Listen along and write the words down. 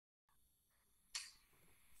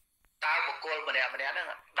គលម្នាក់ហ្នឹង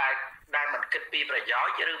ដែលមិនគិតពីប្រយោ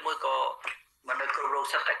ជន៍ឬមួយក៏មនុស្សគ្រប់រូប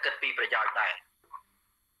សិតតែគិតពីប្រយោជន៍ដែរ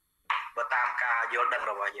បើតាមការយល់ដឹង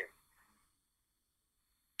របស់យើង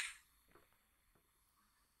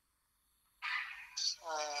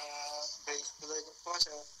ដោយគាត់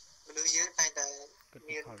មនុស្សយើងតែតែ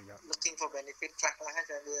មាន looking for benefit ខ្លះហើយ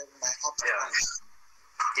តែវាមិនអត់ទេ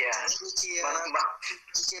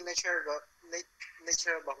ជា nature រ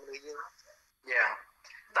បស់មនុស្សយើង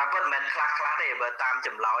តែប៉ុន្មានខ្លះទេបើតាមច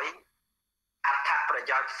ម្លើយអត្ថប្រ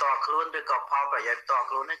យោជន៍ផ្ទាល់ខ្លួនឬក៏ផលប្រយោជន៍ផ្ទាល់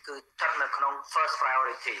ខ្លួននេះគឺស្ថិតនៅក្នុង first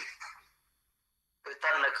priority គឺស្ថិ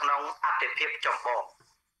តនៅក្នុងអត្ថិភាពចម្បង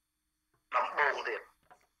ដំបូងទៀត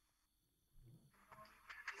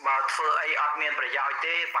បើធ្វើអីអត់មានប្រយោជន៍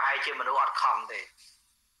ទេប្រហែលជាមនុស្សអត់ខំទេ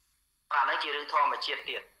អានេះជារឿងធម្មជាតិ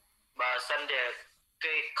ទៀតបើសិនជា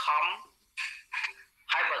គេខំ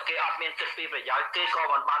ហើយបើគេអត់មានគិតពីប្រយោជន៍គេក៏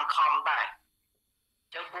មិនបានខំដែរអ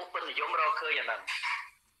ញ្ចឹងពួកពេញនិយមរកឃើញអាហ្នឹង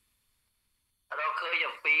រកឃើញ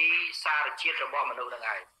អំពីសារជាតិរបស់មនុស្សហ្នឹង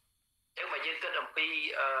ឯងអញ្ចឹងបើយើងគិតអំពី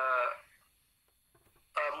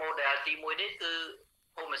model ទី1នេះគឺ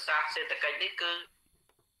ភូមិសាស្ត្រសេដ្ឋកិច្ចនេះគឺ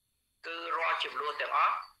រាល់ចំនួនទាំងអ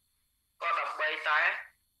ស់ក៏ដើម្បីតែ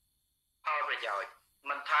ផលប្រយោជន៍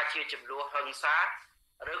មិនថាជាចំនួនហិង្សា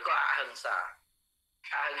ឬក៏អហិង្សា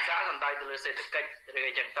សំដៅទៅលើសេដ្ឋកិច្ចឬ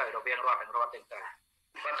អីចឹងទៅរវាងរដ្ឋនិងរដ្ឋទាំងទៅ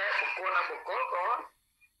ប៉ុន្តែបុគ្គលនិងបុគ្គល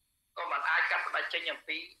ក៏មិនអាចកាត់ផ្តាច់ចេញអំ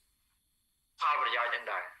ពីផលប្រយោជន៍ទាំង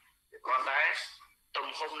ដែរវាគ្រាន់តែទំ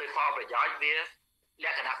ហំនៃផលប្រយោជន៍វាល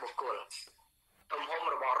ក្ខណៈបុគ្គលទំហំ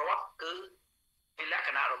របស់រដ្ឋគឺវាលក្ខ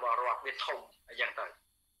ណៈរបស់រដ្ឋវាធំអញ្ចឹងទៅ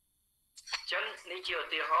អញ្ចឹងនេះជាឧ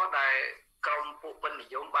ទាហរណ៍ដែលក្រុមពួកពេញនិ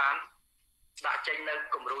យមបានដាក់ចេញនៅ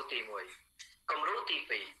គំរូទី1គំរូទី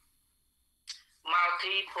2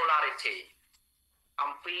 multipolarity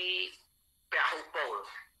អំពីពហុពល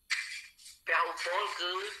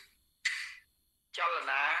គឺចល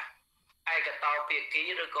នាឯកតោភាគី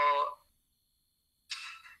ឬក៏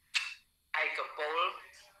ឯកពល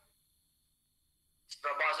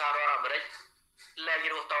របស់សហរដ្ឋអាមេរិកលែង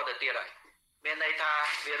រស់តទៅទៀតហើយមានន័យថា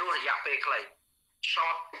វារស់រយៈពេលខ្លី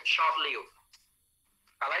short live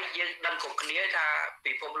ឥឡូវយើងដឹងគ្រប់គ្នាថា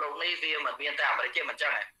ពិភពលោកនេះវាមិនមានតែអាមេរិកទេមិនចឹ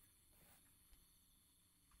ងហ៎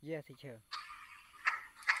Yes teacher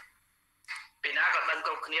ពីណាក៏ដឹងគ្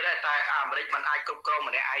រប់គ្នាដែរតែអាមេរិកមិនអាចគ្រប់គ្រង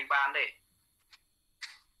ម្នាក់ឯងបានទេឥ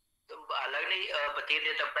ឡូវនេះប្រធា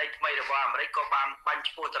នាធិបតីថ្មីរបស់អាមេរិកក៏បានបាញ់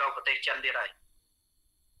ឈ្មោះទៅរកប្រទេសចិនទៀតហើយ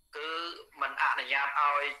គឺមិនអនុញ្ញាត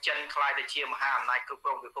ឲ្យចិនខ្លាយទៅជាមហាអំណាចគ្រប់គ្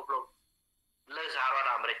រងពិភពលោកលើសហរដ្ឋ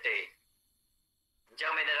អាមេរិកទេអញ្ចឹ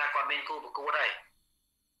ងមានន័យថាគាត់មានគូប្រកួតហើយ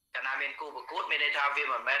កាលណាមានគូប្រកួតមានន័យថាវា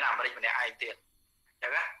មិនមែនអាមេរិកម្នាក់ឯងទៀតអញ្ចឹ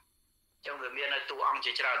ងណាអញ្ចឹងវាមាននៅតួអង្គ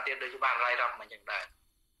ជាច្រើនទៀតដូចបានរាយរាប់មកអញ្ចឹងដែរ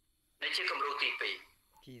នេះជាគំរូទី2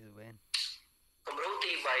ជីវែនគំរូ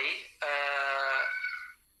ទី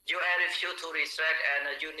3US refuse to reset and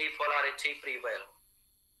unipolarity prevail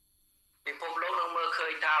ពិភពលោកនឹងមើលឃើ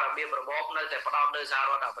ញថារបៀបរបបនៅតែផ្ដោតលើសហ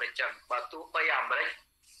រដ្ឋអាមេរិកចឹងបើទោះបីអាមេរិក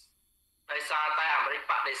ដោយសារតែអាមេរិក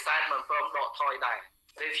បដិសេធមិនព្រមដកថយដែរ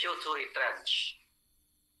refuse to retrench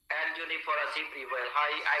and unipolarity prevail ហើ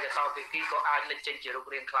យឯកតោភាគីក៏អាចលេចចេញជារូប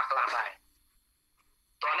រាងខ្លះៗដែរ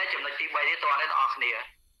តោះនេះចំណុចទី3នេះតោះនេះបងប្អូនគ្នា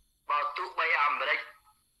បើទោះបីអាមេរិក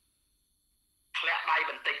ធ្លាក់ដៃ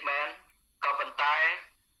បន្តិចមែនក៏ប៉ុន្តែ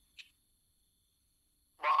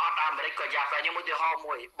បើអត់អាមេរិកក៏យ៉ាប់ដែរខ្ញុំឧទាហរណ៍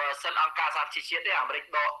មួយបើសិនអង្គការសហជីវជាតិទេអាមេរិក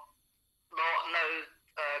ដកនៅ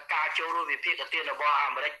ការចូលរួមវិភាគទានរបស់អា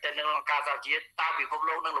មេរិកទៅនឹងអង្គការសហជីវជាតិតើពិភព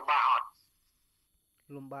លោកនឹងលំបាកអត់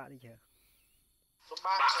លំបាកនេះចាលំ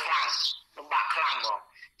បាកខ្លាំងបង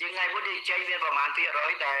យើងថ្ងៃមុននិយាយមានប្រមាណភាគរ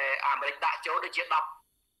យដែលអាមេរិកដាក់ចូលដូចជា10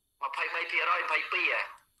 23% 22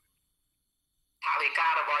ថាវិកា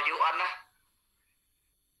ររបស់ UN ណា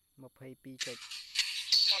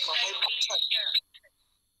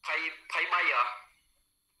22.23ហ៎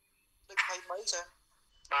ដូច23ចា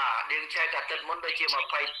បាទយើងឆែកតែទឹកមុនដូចជា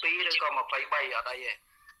22ឬក៏23អត់អីទេ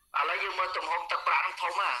ឥឡូវយើងមើលទំហំទឹកប្រាក់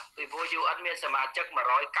ធំណាពីព្រោះ UN មានសមាជិក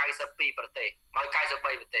192ប្រទេស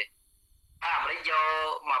193ប្រទេសហើយអាមេរិកយក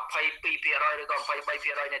22%ឬក៏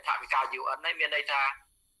23%នៃថវិកា UN នេះមានន័យថា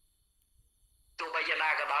ទោះបីយ៉ាងណា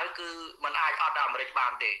ក៏ដោយគឺมันអាចអត់អាមេរិកបា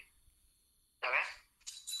នទេចឹងណា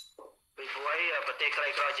ពីព្រោះប្រទេសក្រី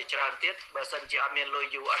ក្រជាច្រើនទៀតបើសិនជាអត់មានលុយ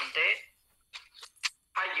UN ទេ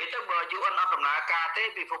ហើយនិយាយទៅបើ UN អត់ដំណើរការទេ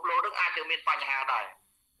ពិភពលោកនឹងអាចនឹងមានបញ្ហាដែរ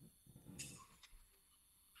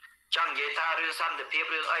ចង់និយាយថារឿងសន្តិភាព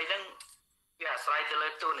រឿងអីហ្នឹងវាអាស្រ័យទៅលើ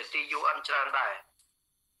ទូនីតិ UN ច្រើនដែរ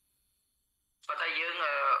ប៉ុន្តែយើង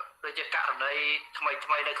ដូចជាករណីថ្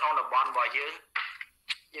មីនៅក្នុងតំបន់របស់យើង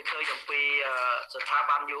ឃើញអំពីស្ថា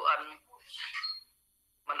ប័ន UN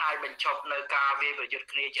มันអាច បញ្ឈប់នៅការវាយប្រយុទ្ធ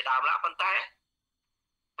គ្នាជាដើមឡើយប៉ុន្តែ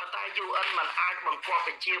UN មិនអាចបង្គាប់ប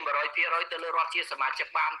ញ្ជា 100% ទៅលើរដ្ឋជាសមាជិក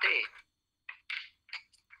បានទេ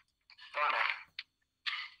បងណា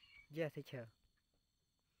Yes teacher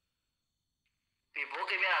ពីព្រោះ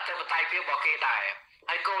គេមានអធិបតេយ្យភាពរបស់គេដែរ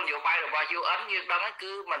ហើយគោលនយោបាយរបស់ UN យើងដឹងហ្នឹង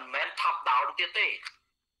គឺមិនមែន top down ទៀតទេ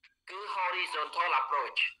គឺ horizontal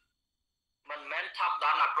approach មិនមែន top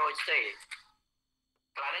down approach ទេ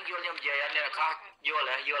ខ្លះហ្នឹងយល់ខ្ញុំនិយាយអត់អ្នកខ្លះយល់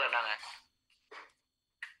ហ្នឹងហើយ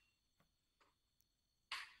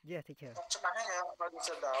Yes teacher ច្បាស់ហើយបើនិ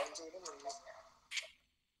យាយដល់ជីនេះមិន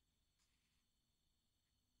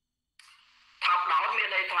top down មាន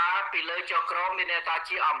ន័យថាពីលើចុះក្រោមមានន័យថា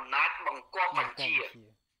ជាអំណាចបង្គាប់បញ្ជា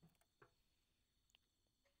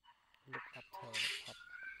Look up to the top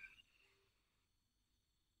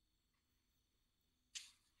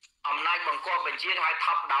អំណាចបង្គាប់បញ្ជាហៅ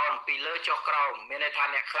top down ពីលើចុះក្រោមមានន័យថា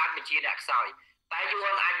អ្នកខ្លាំងបញ្ជាអ្នកខ្សោយតែ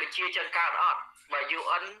UN អាចបញ្ជាចឹងកើតអត់បើ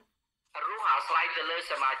UN រស់អាស្រ័យទៅលើ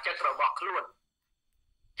សមាជិករបស់ខ្លួន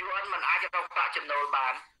UN មិនអាចរកប្រាក់ចំណូលបា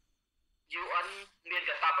ន UN មាន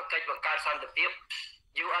កាតព្វកិច្ចបង្កើតសន្តិភាព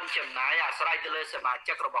UN ចំណាយអាស្រ័យទៅលើសមា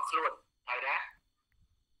ជិករបស់ខ្លួនហើយណា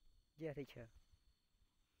Yes teacher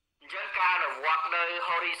អញ្ចឹងការអនុវត្តនៅ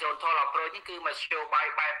horizontal approach នេះគឺមធ្យោបាយ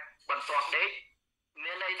បែបបន្ទាត់ដេក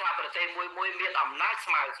មានន័យថាប្រទេសមួយមានអំណាច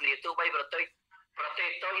ស្មើគ្នាទោះបីប្រទេស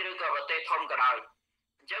តូចឬក៏ប្រទេសធំក៏ដោយ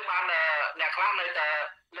អញ្ចឹងបានអ្នកខ្លះនៅតែ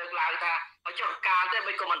លើកឡើងថាឲ្យចុះកាលទេ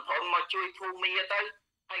មិនក៏មិនព្រមមកជួយភូមិទៅ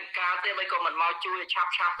ហើយកាលទេមិនក៏មិនមកជួយឆា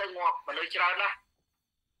ប់ទៅងាប់មនុស្សច្រើនណាស់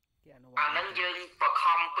អានឹងយើងប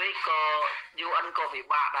ខំពេកក៏ UN ក៏ពិ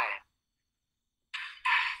បាកដែរ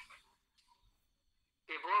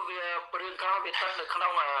ពីព្រោះវារឿងក្រោយវាស្ថិតនៅក្នុ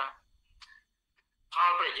ងផ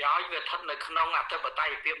លប្រយោជន៍វាស្ថិតនៅក្នុងអធិបតេ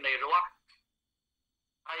យ្យភាពនៃរដ្ឋ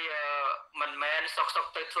ហើយមិនមែនសុក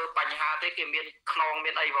ទៅធ្វើបញ្ហាទេគេមានខ្នង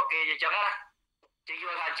មានអីរបស់គេអញ្ចឹងណាជឿយ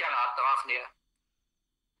ល់ថាអញ្ចឹងអត់ទាំងអស់គ្នា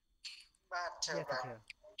បាទ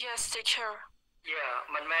Yes teacher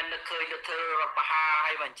មិនមែននឹកឃើញទៅធ្វើរដ្ឋបហា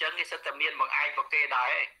ហើយមិនអញ្ចឹងគេសិតតែមានបង្អែករបស់គេដែ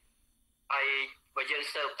រហើយបើយើង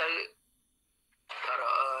សើបទៅ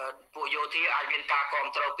ពួកយោធាអាចមានការគ្រប់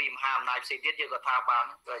គ្រងពីមហាអំណាចផ្សេងទៀតយើងក៏ថាបាន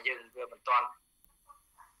តែយើងវាមិនទាន់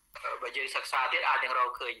បើយើងសិក្សាទៀតអាចនឹងរក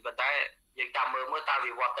ឃើញប៉ុន្តែយើងតាមមើលតើ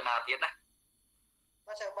វិវត្តនាទៀតណា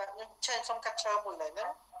បាទខ្ញុំសូមកាត់ឆ្លើយមួយហ្នឹង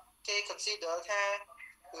គេ consider ថា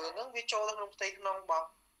រឿងហ្នឹងវាចូលទៅក្នុងផ្ទៃក្នុងរបស់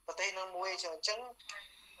ប្រទេសនឹងមួយអញ្ចឹង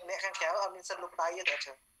អ្នកខាងក្រៅអត់មានសិទ្ធិលុបដៃទេ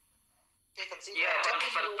ចាគេ consider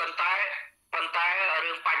ប៉ុន្តែ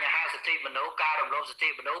រឿងបញ្ហាសិទ្ធិមនុស្សការរំលោភសិទ្ធិ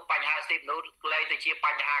មនុស្សបញ្ហាសិទ្ធិមនុស្សលែងទៅជាប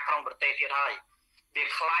ញ្ហាក្នុងប្រទេសទៀតហើយវា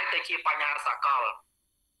คล้ายទៅជាបញ្ហាសកល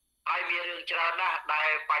ហើយមានរឿងច្រើនណាស់ដែល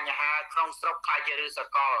បញ្ហាក្នុងស្រុកคล้ายជារឿងស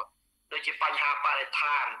កលដូចជាបញ្ហាបរិស្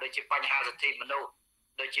ថានដូចជាបញ្ហាសិទ្ធិមនុស្ស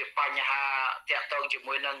ដូចជាបញ្ហាតាក់ទងជា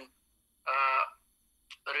មួយនឹង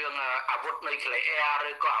រឿងអាវុធនុយក្លេអ៊ែរ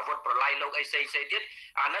ឬក៏អាវុធប្រឡាយលោកអីផ្សេងទៀត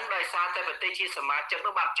អាហ្នឹងដោយសារតែប្រទេសជាសមាជិក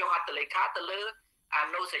នោះបានចុះហត្ថលេខាទៅលើអ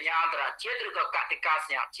នុសញ្ញាអន្តរជាតិឬក៏កតិកាស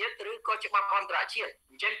ញ្ញាជាតិឬក៏ច្បាប់អន្តរជាតិ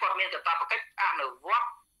អញ្ចឹងគាត់មានកាតព្វកិច្ចអនុវត្ត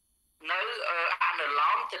នៅអនុ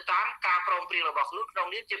លោមទៅតាមការព្រមព្រៀងរបស់ខ្លួនក្នុង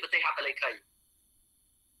នាមជាប្រទេសហត្ថលេខី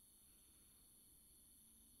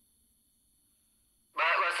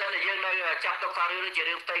បើសិនជាយើងនៅចាប់ទុកថារឿងជា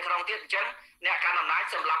រឿងផ្ទៃក្នុងទៀតអញ្ចឹងអ្នកកាន់អំណាច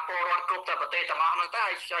សម្រាប់ពលរដ្ឋគ្រប់តែប្រទេសទាំងអស់ហ្នឹងទៅ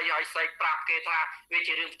ឲ្យសេកប្រាប់គេថាវា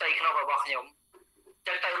ជារឿងផ្ទៃក្នុងរបស់ខ្ញុំអញ្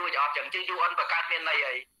ចឹងទៅរួចអត់អញ្ចឹង UN បង្កើតមានន័យ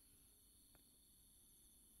អី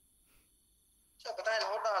ចុះតែរ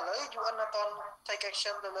ហូតដល់ឥឡូវ UN អត់ទាន់ take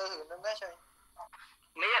action ទៅលើរឿងហ្នឹងណាចុះ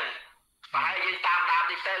មានបើយើងតាមដាន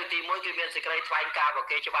តិចទៅទី1គឺមានសេចក្តីថ្លែងការណ៍របស់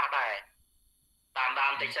គេច្បាស់ដែរតាមដា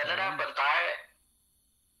នតិចសិនណាប៉ុន្តែ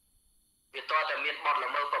វាតើតែមានបទ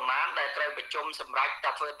ល្មើសប្រមាណដែលត្រូវប្រជុំសម្រាប់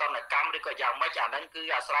តែធ្វើតនកម្មឬក៏យ៉ាងម៉េចអាហ្នឹងគឺ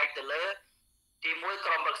អាស្រ័យទៅលើទី1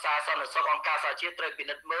ក្រុមប្រឹក្សាសន្តិសុខអង្គការសហជាតិត្រូវពិ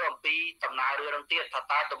និត្យមើលអំពីដំណើររឿងហ្នឹងទៀតថា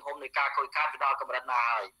តើទំហំនៃការខូចខាតទៅដល់កម្រិតណា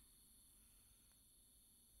ហើយ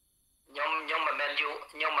ខ្ញុំមិន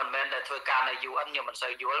មែនតែធ្វើការនៅ UN ខ្ញុំមិនសូ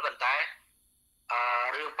វយល់ប៉ុន្តែ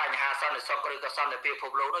រឿងបញ្ហាសន្តិសុខឬក៏សន្តិភាពពិភ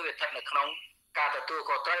ពលោកនោះវាស្ថិតនៅក្នុងការទទួល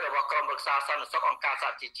ខុសត្រូវរបស់ក្រុមប្រឹក្សាសន្តិសុខអង្គការសហ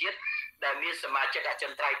ជីវជាតិដែលមានសមាជិកអចិ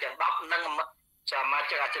ន្ត្រៃយ៍ទាំង10និងសមា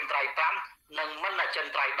ជិកអចិន្ត្រៃយ៍5និងមិនអចិ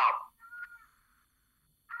ន្ត្រៃយ៍10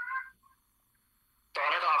តើ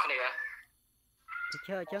អ្នកទាំងអស់គ្នា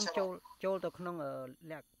teacher អញ្ចឹងចូលទៅក្នុង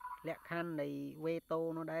លក្ខខណ្ឌនៃវេតូ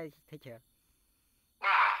នោះដែរ teacher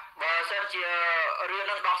បាទបើសិនជារឿង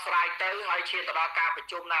នឹងដោះស្រាយទៅហើយឈានទៅដល់ការប្រ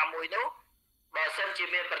ជុំណាមួយនោះបើសិនជា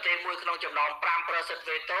មានប្រទេសមួយក្នុងចំណោម5%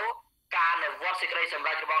វេតូការអនុវត្តសេចក្តីសម្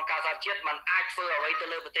រេចរបស់អង្គការសហជាតិมันអាចធ្វើអ្វីទៅ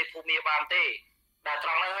លើប្រទេសភូមាបានទេដែលត្រ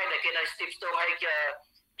ង់ហ្នឹងហើយដែលគេនៅ Steve Stone ហើយ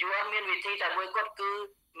UN មានវិធីតែមួយគត់គឺ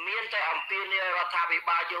មានតែអំពាវនាវរដ្ឋាភិ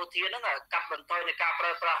បាលយោធាហ្នឹងកាត់បន្ថយនៃការប្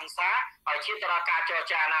រើប្រាស់ហិង្សាឲ្យឈានទៅដល់ការចរ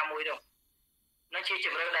ចាណាមួយនោះនឹងជា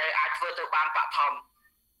ជំរឿនដែលអាចធ្វើទៅបានបឋម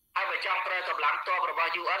ហើយបើចង់ប្រើកម្លាំងទ័ពរប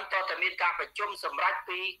ស់ UN តើតើមានការប្រជុំសម្រាប់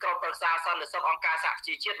ពីក្រុមប្រឹក្សាសន្តិសុខអង្គការសហប្រ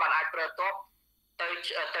ជាជាតិបានអាចប្រើទ័ព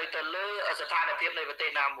ទៅលើស្ថានភាពនៃប្រទេស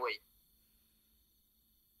ណាមួយ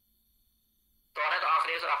តើអ្នកទាំងអស់គ្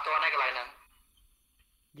នាស្ដាប់តើនៅកន្លែងហ្នឹង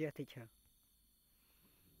Yes teacher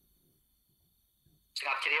ស្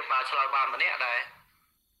ងាត់ជ្រាបបើឆ្លើយបានម្នាក់ដែរ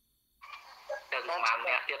ដឹងប្រហែល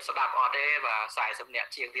អ្នកទៀតស្ដាប់អត់ទេបាទ40នាក់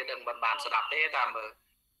ជាងទៀតដឹងមិនបានស្ដាប់ទេតាមមើល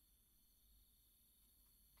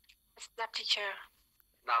Step teacher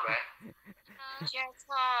ដល់ហើយ ចា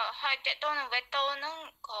ហើយតើតើនៅវេតូហ្នឹង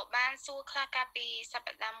ក៏បានសួរខ្លះកាលពីស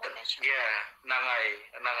ប្តាហ៍មុនដែរហ្នឹងហើយ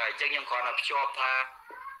អញ្ចឹងខ្ញុំគ្រាន់តែភ្ជាប់ថា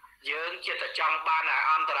យើងជាតែចង់បាន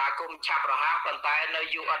អន្តរាគមឆាប់រហ័សប៉ុន្តែនៅ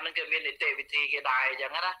UN ហ្នឹងគេមាននីតិវិធីគេដែរអញ្ចឹ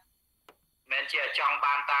ងណាមិនជាចង់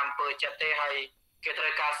បានតាមអំពើចិត្តទេហើយគេត្រូ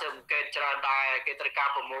វការស៊ើបអង្កេតច្រើនដែរគេត្រូវការ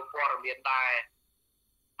ប្រមូលព័ត៌មានដែរ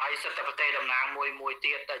ហើយសិទ្ធិប្រទេសតំណាងមួយ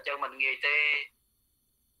ទៀតតែអញ្ចឹងមិនងាយទេ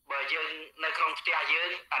បើយើងនៅក្នុងផ្ទះយើង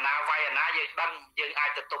អាណាវាយអាណាយើងដឹងយើងអាច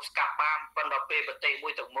ទៅទប់ស្កាត់បានប៉ុន្តែពេលប្រទេសមួ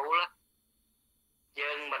យទាំងមូល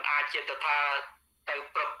យើងមិនអាចចិត្តថាទៅ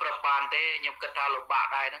ព្រឹបបានទេខ្ញុំគិតថាលំបាក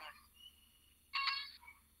ដែរហ្នឹង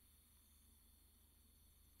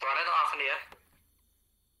តើអ្នកទាំងអស់គ្នា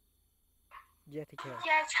Yes teacher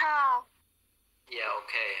Yes sir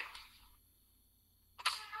okay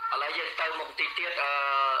ឥឡូវយើងទៅមុខទីទៀត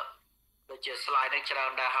ដូចជា slide នេះច្រើ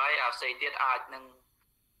នដែរហើយអាផ្សេងទៀតអាចនឹង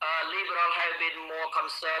liberal have been more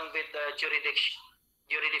concerned with the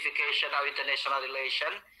juridification of international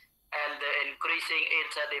relations and the increasing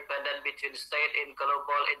interdependence between states in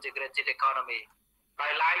global integrated economy ដោ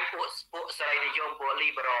យឡែកពួកសេរីនិយមពួក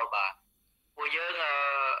liberal បាទពួកយើង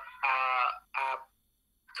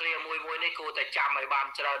គ្រាមួយនេះគួរតែចាំឲ្យបាន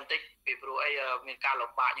ច្រើនតិចពីព្រោះអីមានការ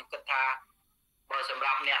លំបាកខ្ញុំគិតថាបើសម្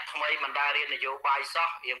រាប់អ្នកថ្មីមិនដែលរៀននយោបាយសោះ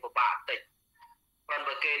រៀងពិបាកតិចប៉ុន្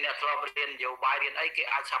តែគេអ្នកធ្លាប់រៀននយោបាយរៀនអីគេ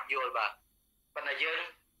អាចឆាប់យល់បាទប៉ុន្តែយើង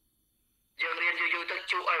រៀនយូរទៅ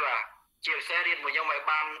ជក់អីបាទជាពិសេសរៀនមួយខ្ញុំឲ្យ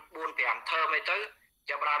បាន4-5 term អីទៅ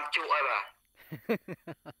ចាប់បានជក់អីបាទ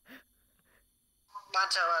បាន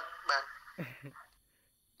ច្រើនបាទ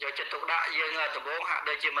យកចិត្តទុកដាក់យើងដំបូងហាក់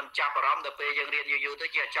ដូចជាមិនចាប់អារម្មណ៍ដល់ពេលយើងរៀនយូរទៅ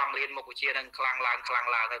ជាចង់រៀនមុខវិជ្ជានឹងខ្លាំងឡើង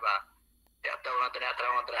ហើយបាទតើតើនៅតំណ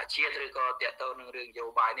អន្តរជាតិឬក៏តើតើនឹងរឿងនយោ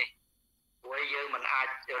បាយនេះព្រោះយើងមិនអាច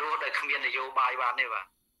រស់ដោយគ្មាននយោបាយបានទេបាទ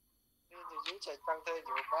យើងចេះតាំងទៅន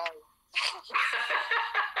យោបាយ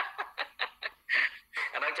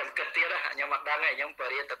អានោះចាំគិតទៀតខ្ញុំអត់ដឹងទេខ្ញុំប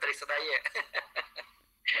រៀនតែទ្រឹស្ដីទេ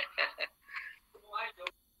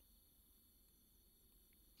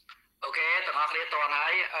អូខេទាំងអស់គ្នាតន់ហើ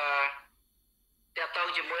យតើតើ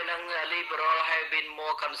ជាមួយនឹង liberal have been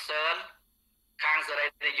more concerned ខាងសេរី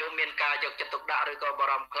និយមមានការយកចិត្តទុកដាក់ឬក៏បា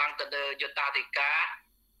រម្ភខ្លាំងទៅលើយុត្តាធិការ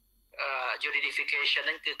juridification ហ្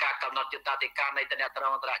នឹងគឺការកំណត់យុត្តាធិការនៃតំណែង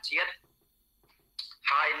អន្តរជាតិ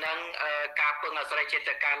ហើយនឹងការពឹងអាស្រ័យចិត្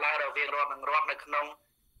តការឡើងរវាងរដ្ឋនិងរដ្ឋនៅក្នុង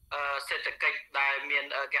សេដ្ឋកិច្ចដែលមាន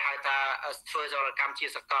គេហៅថាធ្វើសកម្មជា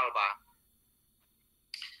សកលបាទ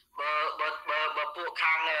បើពួក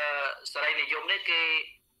ខាងសេរីនិយមនេះ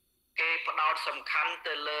គេផ្ដោតសំខាន់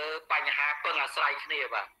ទៅលើបញ្ហាពឹងអាស្រ័យគ្នា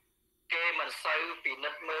បាទគេមិនសូវពិនិ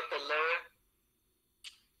ត្យមើលទៅលើ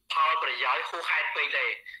ផលប្រយោជន៍ហួសហេតុពេកទេ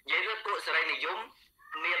និយាយទៅពួកសេរីនិយម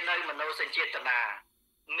មាននៅមនោសញ្ចេតនា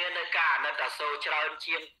មាននៅការអាណិតអាសូរច្រើន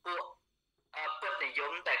ជាងពួកពុទ្ធនិយ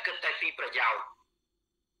មតែគិតតែពីប្រយោជន៍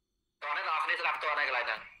តោះនេះបងប្អូនស្ដាប់តើនៅកន្លែង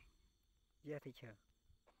ហ្នឹង Yes teacher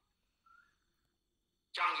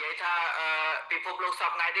ចង់និយាយថាពិភពលោកស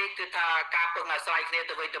ពថ្ងៃនេះគឺថាការពឹងអាស្រ័យគ្នា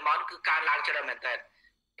ទៅវិញទៅមកគឺកើនឡើងច្រើនមែនទែន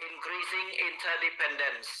increasing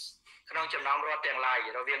interdependence ក្នុងចំណោមរដ្ឋទាំងឡាយ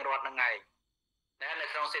រវាងរដ្ឋនឹងឯងនៅ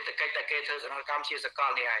ក្នុងសេដ្ឋកិច្ចតែគេធ្វើសកម្មជាសក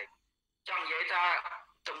លនេះឯងចង់និយាយថា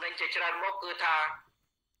ចំណេញជាច្រើនមកគឺថា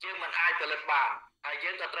យើងមិនអាចផលិតបានហើយ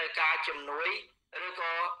យើងក៏ត្រូវការជំនួយឬ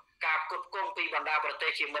ក៏ការផ្គត់ផ្គង់ពីបណ្ដាប្រទេ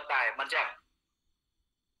សជាមិត្តដែរមិនចឹង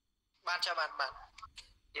បានចាំបានហ្នឹ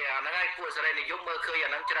ងហើយពួកសេរីនិយមមើលឃើញអា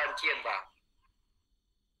ហ្នឹងច្រើនជាងបាទ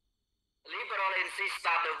Liberal insist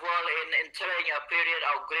that the world is entering a period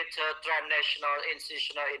of greater transnational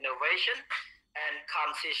institutional innovation and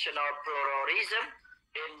constitutional pluralism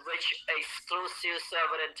in which exclusive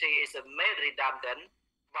sovereignty is made redundant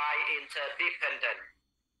by interdependence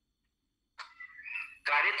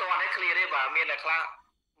កាលនេះតើនេះ clear ទេបាទមានតែខ្លះ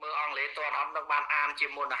មើលអង់គ្លេសតើអត់នឹងបានអានជា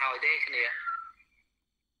មុនទៅហើយទេគ្នា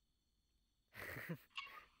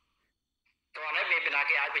តើនេះមានពីណា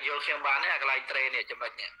គេអាចបញ្យល់ខ្ញុំបានទេអាកន្លែងត្រេនេះចំណុ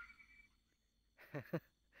ចនេះ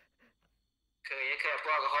ឃើញពណ៌ក្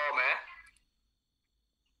រហមហ៎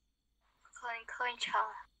khơi chờ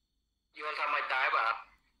យល់ថាមិនដែរបាទ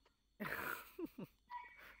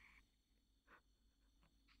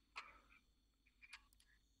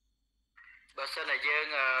បើសិនតែយើង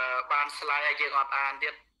បាន slide ហើយយើងអត់អានទៀ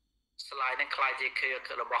ត slide ហ្នឹងខ្លាចជា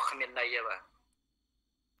របស់គ្មានន័យទេបាទ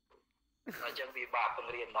អញ្ចឹងវាបាក់ប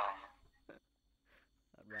ង្រៀនដែរ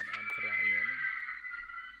អត់បានអាន slide ហ្នឹង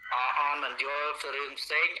អានមិនយល់រឿងផ្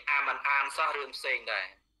សេងមិនអានសោះរឿងផ្សេងដែរ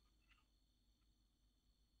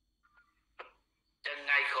ចឹងថ្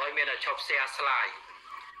ងៃក្រោយមានតែឈប់ share slide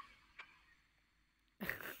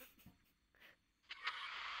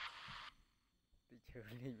teacher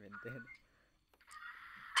នេះមែនទេ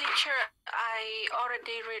Teacher, I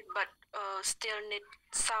already read, but still need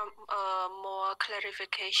some more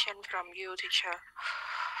clarification from you, teacher.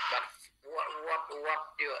 But what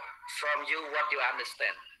you from you what you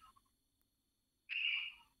understand?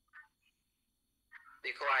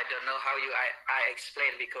 Because I don't know how I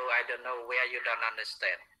explain because I don't know where you don't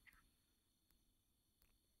understand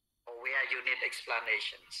or where you need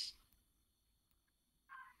explanations.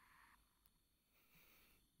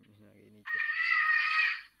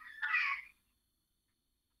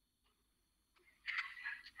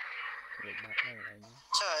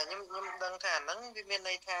 Trời nhưng đang thả nắng vì bên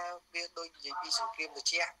này tha việc đôi gì bị sự kiếm được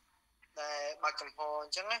chia để bạc chấm hồ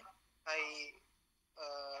chẳng ấy hay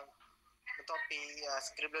បន្ទាប់ពី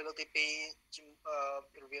script លើទី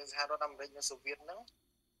2រវាងសហរដ្ឋអាមេរិកនិងសូវៀតហ្នឹង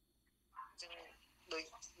អញ្ចឹងដូច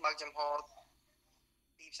បើកចំហ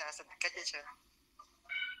ទីផ្សារសេដ្ឋកិច្ចទេចា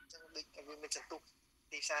អញ្ចឹងដូចវាមានចន្ទុះ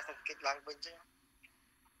ទីផ្សារសេដ្ឋកិច្ចឡើងវិញអញ្ចឹង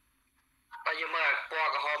បើយើងមើលពណ៌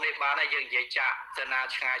ក្រហមនេះបានហើយយើងនិយាយចាក់ទៅណា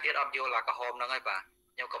ឆ្ងាយទៀតអត់យល់អាក្រហមហ្នឹងហើយបាទ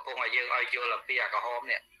ខ្ញុំកំពុងឲ្យយើងឲ្យយល់អំពីអាក្រហម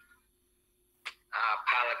នេះ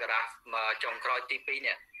paragraph មកចុងក្រោយទី2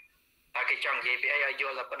នេះតែគេចង់និយាយពីអីឲ្យយ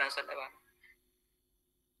ល់តែប៉ុណ្្នឹងសិនទេបាទ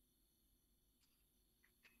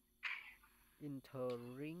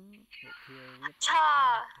entering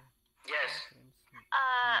yes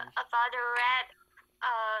about the red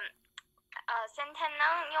sentence ហ្នឹ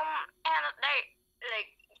ងខ្ញុំអានអត់ដែរ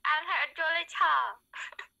like អានហើយអត់យល់ទេឆ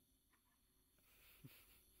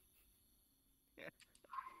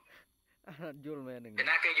អត់យល់មែនហ្នឹង ពី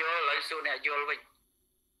ណាគេយល់ឥឡូវសួរអ្នកយល់វិញ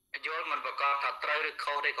យល់មិនប្រកបថាត្រូវឬ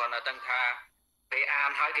ខុសទេគ្រាន់តែដឹងថាពេលអាន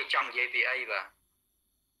ហើយគេចង់និយាយពីអីបាទ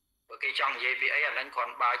បើគេចង់និយាយពីអីអាហ្នឹងគ្រា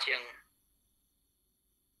ន់បើជាង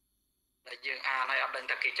តែយើងអានហើយអត់ដឹង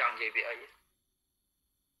ថាគេចង់និយាយពីអី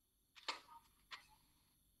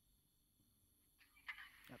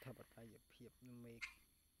អត្ថបទភាពមេ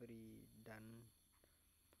រីដាន់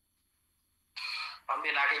អត់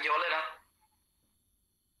មានណាគេយល់ទេណា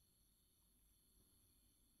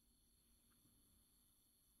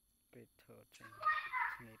greater change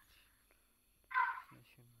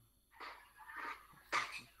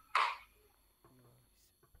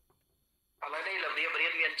ឥឡូវនេះរបៀបរៀ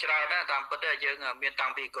នមានច្រើនណាស់តាមពិតយើងមានតាំ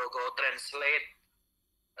ងពី Google Translate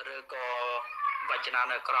ឬក៏វចនា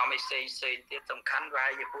នុក្រមផ្សេងទៀតសំខាន់វា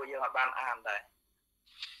យពួកយើងអត់បានអានដែរ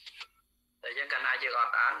តែយើងកាលណាយើងអ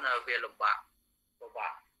ត់អានវាលំបាក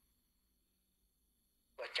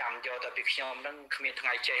បើចាំយកតែពីខ្ញុំហ្នឹងគ្មានថ្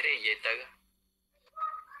ងៃចេះទេនិយាយទៅ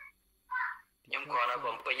ខ្ញុំគ្រាន់តែ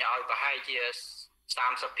បំពេញឲ្យប្រហែលជា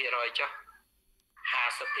 30% ចុះ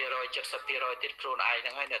 50% 70% ទៀតខ្លួនឯងហ្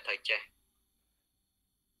នឹងហើយនៅត្រូវចេះ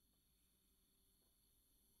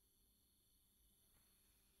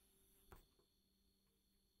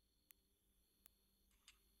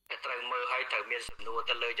ត្រូវមើលឲ្យត្រូវមានសំណួរ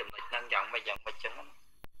ទៅលើចំណុចហ្នឹងយ៉ាងម៉េចចឹង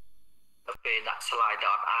ទៅពេលដាក់ slide ទៅ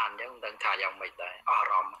អត់អានចឹងមិនដឹងថាយ៉ាងម៉េចដែរអស់អា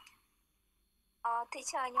រម្មណ៍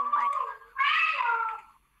teacher ខ្ញុំអាច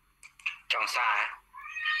ចង់សារ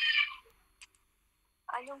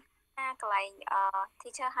ខ្ញុំកន្លែង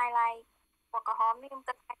teacher highlight ពណ៌ក្រហមនេះខ្ញុំ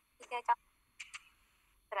គិតថា teacher ចង់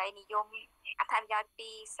សេរីនិយមអត្ថប្រយោជន៍ពី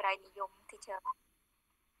សេរីនិយម teacher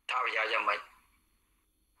ថាប្រយោជន៍យ៉ាងម៉េច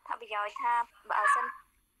ថាប្រយោជន៍ថាបើសិន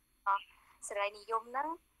សេរីនិយមហ្នឹង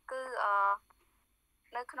គឺ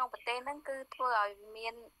នៅក្នុងប្រទេសហ្នឹងគឺធ្វើឲ្យមា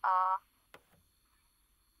ន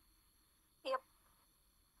ភាព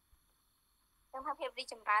ខ្ញុំថាភាពរីក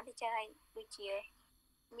ចម្រើនទីចេះឲ្យដូចជា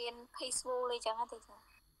មាន peaceful អីចឹងទេចា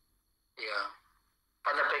យ៉ា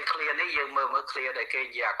ប៉ុន្តែពេល clear នេះយើងមើល clear ដែលគេ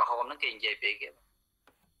និយាយអាក្រហមហ្នឹងគេនិយាយពីគេ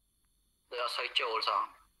វាអត់សូវចូលសោះ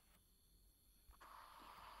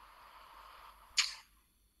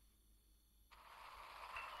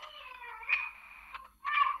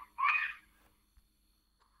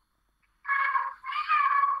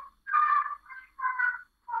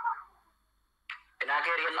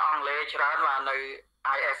គេរៀនអង់គ្លេសច្រើនបាទនៅ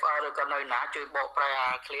IFR ឬក៏នៅណាជួយបកប្រែ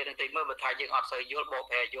clear នឹងតិចមើលបើថាយើងអត់សូវយល់បក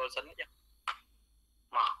ប្រែយល់សិនចា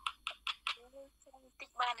មកតិច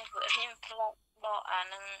បាននេះព្រោះខ្ញុំធ្លាប់បកអា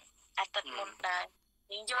នឹងអាទឹកមុនដែរ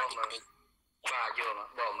យើងយកតិចតិចបាទយកមក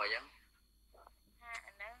បកមកអញ្ចឹងថា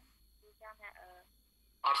អាហ្នឹងគឺចាំថា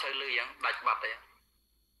អត់សូវលឺអញ្ចឹងដាច់បាត់ទេ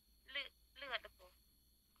លឺអត់ទេ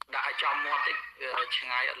ដាក់ឲ្យចំមាត់តិចឆ្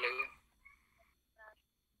ងាយអត់លឺ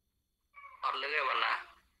ទេបងណា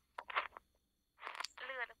លឺអ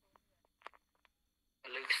ត់ទេ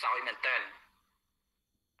លឺខ្សោយមែនតើ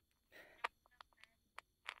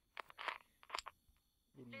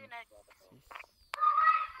លឺនៅ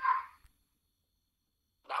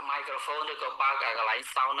ដាក់មីក្រូហ្វូនឬក៏បើកកន្លែង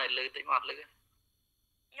សោនឲ្យលឺតិចមកអត់លឺ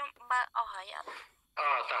ខ្ញុំបើកអស់ហើយអត់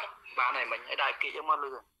តើបានហើយមិញឲ្យដាក់គៀកយកមក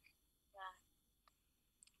លឺ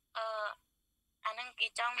អាហ្នឹងគេ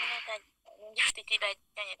ចង់មានតែយកតិចតិចដែរ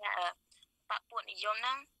ចាញ់ថាបពុនិយមហ្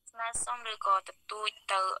នឹងស្នើសុំឬក៏ទទូច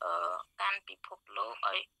ទៅកាន់ពិភពលោក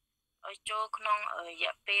ឲ្យចូលក្នុងរ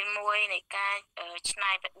យៈពេលមួយនៃការច្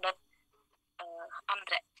នៃប្រឌិតអន្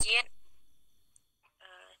តរជាតិ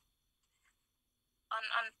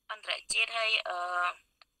អន្តរជាតិហើយ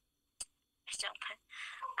ចង់ថា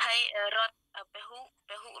ហើយរដ្ឋព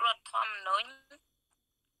ហុរដ្ឋធម្មនុញ្ញ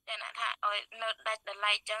តែណាថាឲ្យនៅដាច់ដラ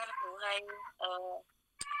イចឹងព្រោះហើយ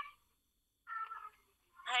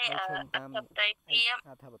ហើយអធិបតេយ្យភាព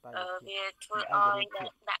វាធ្វើឲ្យ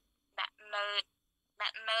ដាក់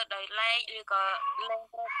នៅដោយឡែកឬក៏លែង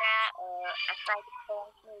ត្រូវការអាស្រ័យទៅ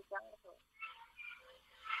គ្នាចឹងទៅ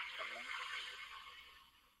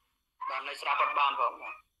បាននៅស្ដាប់អត់បានផងនិ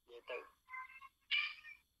យាយទៅ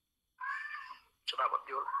ស្ដាប់អត់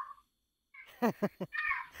យល់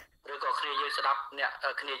ឬក៏គ្នាយើងស្ដាប់អ្នក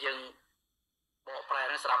គ្នាយើងបកប្រែ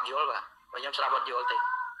នឹងស្ដាប់យល់បាទបើខ្ញុំស្ដាប់អត់យល់ទេ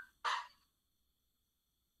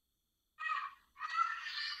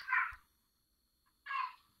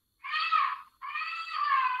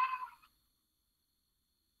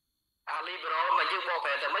អាលីបរ៉ូមកយើងបកប្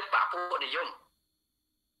រែតែមិនបពុនិយម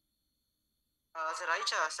សេរី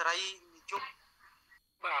ចាសេរីនិយម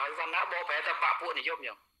បាទហើយវណ្ណាបកប្រែតែបពុនិយម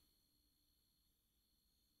យ៉ាង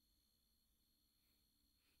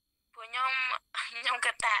ពួកខ្ញុំ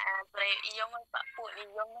គិតថាប្រេនិយមហើយបពុនិ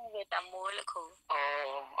យមហ្នឹងវាតែមួយលោកគ្រូ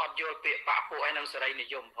អត់យល់ពាក្យបពុហើយនឹងសេរីនិ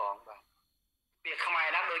យមផងបាទពាក្យខ្មែរ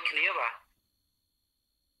ណាដូចគ្នាបាទ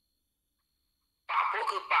បពុ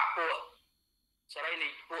គឺបពុសេរី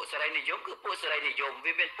និយមគឺពួកសេរីនិយម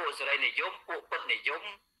វាមានពួកសេរីនិយមពួកពិតនិយម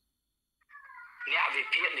អ្នកវិ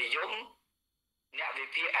ភាគនិយមអ្នកវិ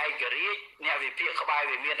ភាគឯករាជ្យអ្នកវិភាគក្បែរ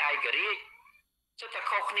វាមានឯករាជ្យចុះតែ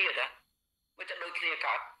ខុសគ្នាតាមិនតែដូចគ្នា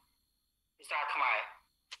កើតភាសាខ្មែរ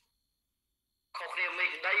ខុសគ្នាមិន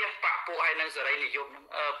ក្តីបកពួកហើយនឹងសេរីនិយម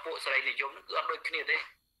ពួកសេរីនិយមគឺអត់ដូចគ្នាទេ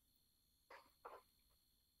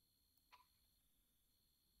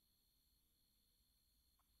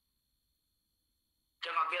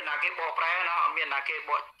ចឹងអត់មានណាគេបកប្រែណាអត់មានណាគេ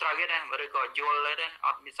បកត្រូវទេណាឬក៏យល់ទេអ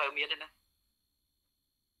ត់មានសូវមានទេណា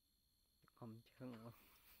ខំឈឹង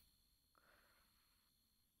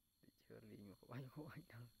ជឿលីងមកបាយ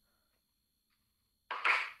ដល់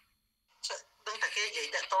ដឹងតែគេនិយាយ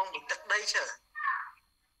តាក់តងពីទឹកដីជើ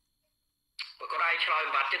បើក៏ដៃឆ្លើយ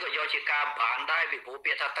បាត់ទៀតក៏យកជាការបានដែរពីព្រោះ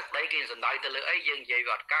ពាក្យថាទឹកដីគេសំដៅទៅលើអីយើងនិយាយ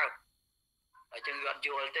វាអត់កើតអញ្ចឹងវាអត់យ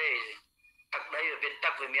ល់ទេទឹកដីវាមានទឹ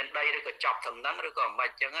កវាមានដីឬក៏ចប់សំណឹងឬក៏មិនអ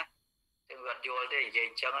ញ្ចឹងណាចឹងវាអត់យល់ទេនិយាយ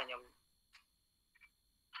អញ្ចឹងខ្ញុំ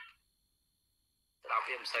ស្ដាប់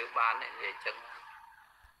វាមិនសូវបានទេនិយាយអញ្ចឹង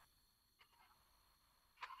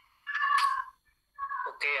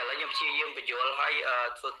អូខេឥឡូវខ្ញុំព្យាយាមបញ្យល់ឲ្យ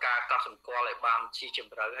ធ្វើការកត់សម្គាល់ឲ្យបានជាជ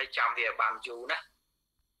ម្រៅហើយចាំវាឲ្យបានយូរណា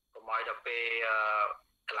កុំឲ្យដល់ពេល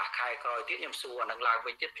កន្លះខែក្រោយទៀតខ្ញុំសួរអានឹងឡើង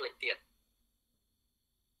វិញទៀតភ្លេចទៀត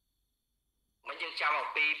មិនយើងចាំអំ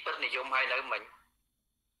ពីពិតនិយមហើយនៅមិញ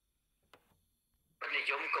ពិតនិ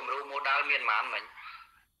យមគំរូ model មានប៉ុន្មានមិញ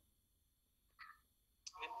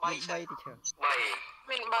មាន3ទីឈើ3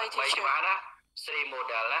មាន3ទីឈើបានណា3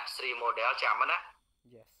 model ណា3 model ចាំណា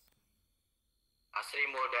Yes អា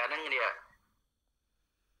3 model ហ្នឹងនេះ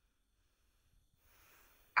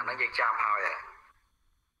អាហ្នឹងយើងចាំហើយ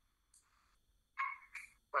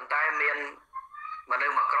ប៉ុន្តែមានមនុ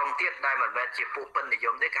ស្សមួយក្រុមទៀតដែលមិនមែនជាពួកពិននិយ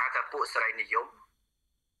មទេគេហៅថាពួកសេរីនិយម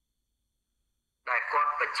ដែលគា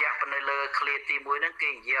ត់បញ្ជាក់នៅលើឃ្លាទី1ហ្នឹងគេ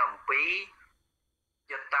និយាយអំពី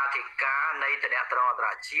យុត្តាធិការនៃតំណែងអន្តរ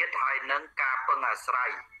ជាតិហើយនឹងការពឹងអាស្រ័យ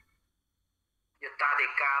យុត្តាធិ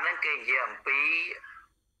ការហ្នឹងគេនិយាយអំពី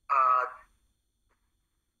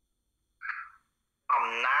អំ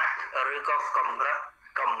ណាចឬក៏កម្រិត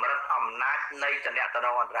អំណាចនៃតំណែង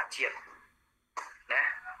អន្តរជាតិណា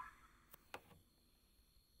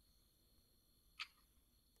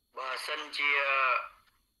បើសិនជា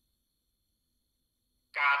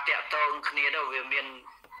ការតាក់ទងគ្នាទៅវាមាន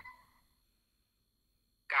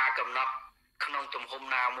ការកំណត់ខ ក្នុងទំហំ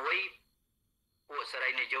ណាមួយពួកសេរី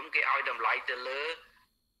និយមគេឲ្យតម្លៃទៅលើ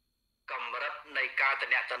កម្រិតនៃការតំ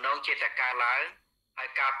ណែងជាតកាឡើងហើយ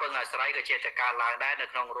ការពឹងអាស្រ័យក៏ជាតកាឡើងដែរនៅ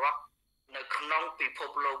ក្នុងរដ្ឋនៅក្នុងពិភព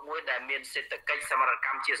លោកមួយដែលមានសេដ្ឋកិច្ចសមរក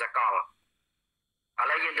ម្មជាសកលឥ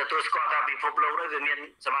ឡូវយើងទទួលស្គាល់ថាពិភពលោកនេះវាមាន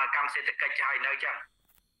សមរកម្មសេដ្ឋកិច្ចហើយនៅចឹង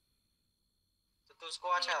ទទួលស្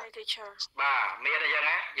គាល់ចា teacher បាទមានអញ្ចឹង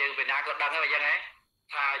ហ៎យើងពីណាក៏ដឹងហើយអញ្ចឹងហ៎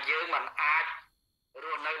ថាយើងមិនអាចរ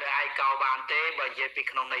ស់នៅដោយឯកោបានទេបើនិយាយពី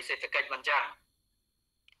ក្នុងនៃសេដ្ឋកិច្ចមិនចឹង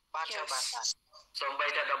បាទចាបាទសូម្បី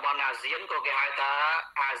តែតំបន់អាស៊ានក៏គេហៅថា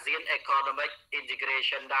ASEAN Economic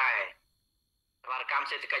Integration ដែរសមរកម្ម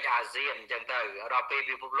សេដ្ឋកិច្ចអាស៊ានអញ្ចឹងទៅដល់ពេល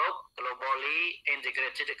ពិភពលោក Globally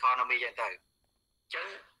Integrated Economy អញ្ចឹងទៅអញ្ចឹង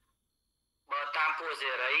បើតាមពួក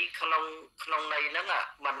សេរីក្នុងន័យហ្នឹង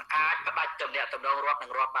มันអាចផ្ដាច់តំណែងតំណងរដ្ឋនឹ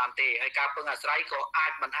ងរដ្ឋបានទេហើយការពឹងអាស្រ័យក៏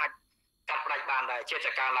មិនអាចកាត់ផ្ដាច់បានដែរជាត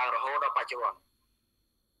ការឡើងរហូតដល់បច្ចុប្បន្ន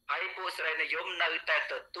ហើយពួកសេរីនិយមនៅតែ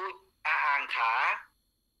ទទូចអះអាងថា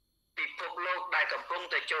ពិភពលោកដែលកំពុង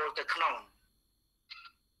តែចូលទៅក្នុង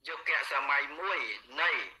យុគសម័យមួយ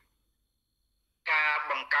នៃការ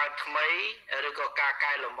បង្កើតថ្មីឬក៏ការ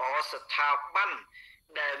កែលម្អស្ថាប័ន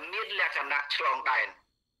ដែលមានលក្ខណៈឆ្លងដែន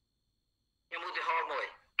ខ្ញុំឧទាហរណ៍មួយ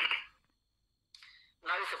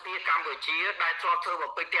នៅសភាកម្ពុជាដែលធ្លាប់ធ្វើ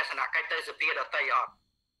បំពេញទស្សនកិច្ចទៅសភាដទៃអត់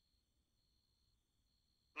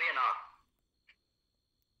មានអត់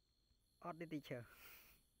ទេ teacher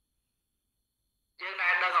យើងដែ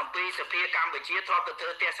លដឹងអំពីសភាកម្ពុជាធ្លាប់ទៅធ្វើ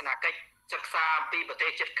ទស្សនកិច្ចសិក្សាអំពីប្រទេ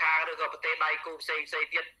សជិតខាងឬក៏ប្រទេសដៃគូផ្សេង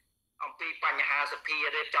ទៀតអំពីបញ្ហាសភា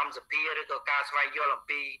រៀបចំសភាឬក៏ការស្វែងយល់អំ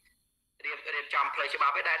ពីរៀបចំផ្លូវច្បា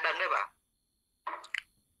ប់ឯដែលដឹងទេបាទ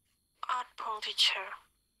អត់ផង teacher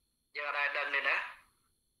យើងដែលដឹងនេះណា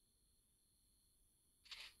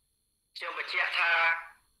ខ្ញុំបញ្ជាក់ថា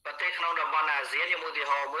ប្រទេសក្នុងតំបន់អាស៊ានខ្ញុំឧទា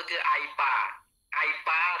ហរណ៍មួយគឺ AIPA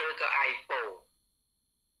ឬក៏ AIPO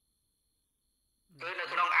គឺនៅ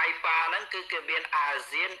ក្នុង AIPA ហ្នឹងគឺគេមាន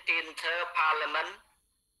ASEAN Inter-Parliament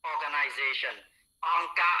Organization អង្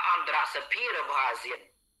គការអន្តរសភារបស់អាស៊ាន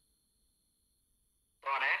ប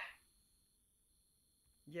ងណា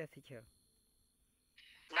Yes teacher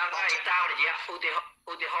នៅហើយតាមរយៈឧ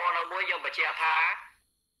ទាហរណ៍នៅមួយយើងបញ្ជាក់ថា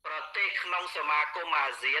ប្រទេសក្នុងសមាគមអា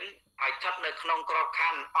ស៊ានឲ្យស្ថិតនៅក្នុងក្របខ័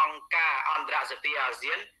ណ្ឌអង្គការអន្តរសភាអា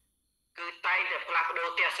ស៊ានគឺតែងតែផ្លាស់ប្ដូរ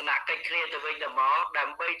ទស្សនកិច្ចគ្នាទៅវិញទៅមកដើ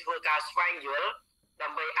ម្បីធ្វើការស្វែងយល់ដើ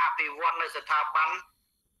ម្បីអភិវឌ្ឍនៅស្ថាប័ន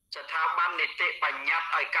នីតិបញ្ញត្តិ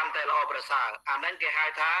ឲ្យកាន់តែល្អប្រសើរអាហ្នឹងគេហៅ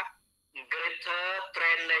ថា Greater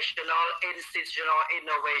Transnational Institutional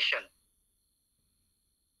Innovation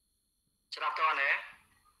ស្រាប់តើណា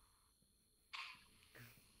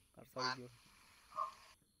អត់សូវយល់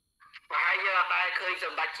ប្រហែលយើងអត់ដែរឃើញស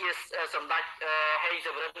ម្ដេចហេង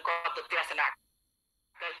សំរិនគាត់ទៅទស្សន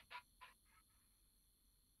កិច្ច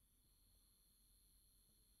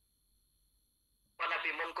ប៉ុន្តែ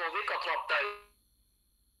ពីមុនកូវីដក៏ធ្លាប់ទៅ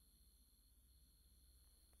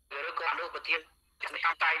ឬក៏អនុប្រធានកម្ម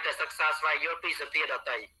តែងតែសិក្សាស្វែងយល់ពីសភាដ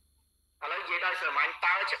ទៃឥឡូវនិយាយដោយស្រមញ្ញ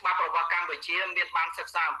តើច្បាប់របស់កម្ពុជាមានបានសិ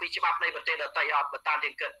ក្សាអំពីច្បាប់នៃប្រទេសដទៃអត់បើតាមយើ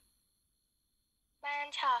ងគិតបាន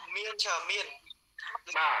ឆើមាន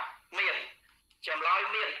បាទមានចម្លើយ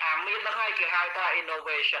មានមានហ្នឹងហើយគេហៅថា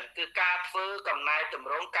innovation គឺការធ្វើកំណែត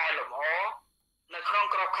ម្រង់កែលម្អនៅក្នុង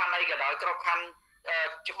ក្របខ័ណ្ឌអីក៏ដោយក្របខ័ណ្ឌ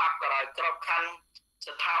ច្បាប់ក៏ដោយក្របខ័ណ្ឌ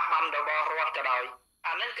ស្ថាប័នរបស់រដ្ឋក៏ដោយ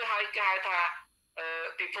អាហ្នឹងគឺគេហៅថា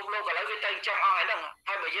ពិភពលោកឥឡូវវាតែងចឹងអស់ហើយហ្នឹង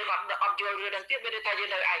ហើយបើយើងអត់យល់រឿងហ្នឹងទៀតមានន័យថាយើង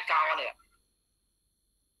នៅឯកោនេះ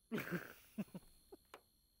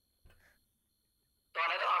តោះ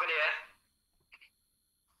នេះអស់គ្នា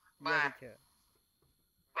បាទ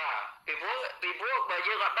ពីព្រោះបើ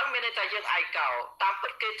យើងអត់ដឹងមានន័យថាយើងឯកោតាមពិ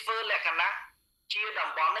តគេធ្វើលក្ខណៈជាតំ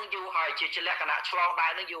បន់ហ្នឹងយូរហើយជាលក្ខណៈឆ្លងដែ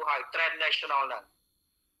នហ្នឹងយូរហើយ transnational ហ្នឹង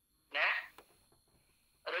ណា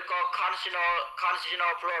ឬក៏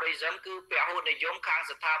constitutional pluralism គឺពហុនិយមខាង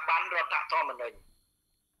ស្ថាប័នរដ្ឋធម្មនុញ្ញ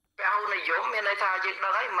ពហុនិយមមានន័យថាយើងដឹ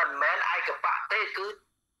ងហើយមិនមែនឯកបៈទេគឺ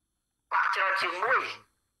បកច្រើនជាងមួយ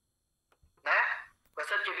ណាបើ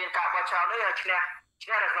សិនជាមានការបោះឆ្នោតនេះឈ្នះ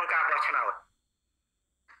នៅក្នុងការបោះឆ្នោត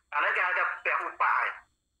អានេះគេហៅថាពហុបក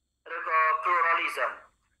ឬក៏ pluralism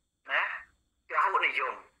ណាពហុនិយ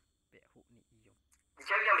មអញ្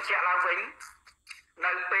ចឹងខ្ញុំបញ្ជាក់ឡើងវិញ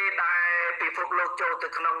នៅពេលដែលពិភពលោកចូលទៅ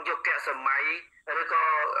ក្នុងយុគសម័យឬក៏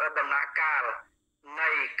ដំណាក់កាលនៃ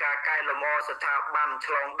ការកែលម្អស្ថាប័ន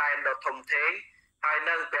ឆ្លងដែនដ៏ធំធេងហើយ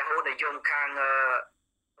នឹងពហុនិយមខាង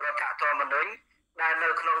រដ្ឋធម្មនុញ្ញដែលនៅ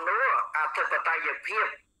ក្នុងនោះអធិបតេយ្យភាព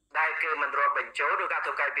ដែលគឺមិនរាប់បញ្ចូលឬក៏អ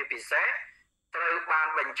ធិបតេយ្យភាពពិសេសត្រូវបាន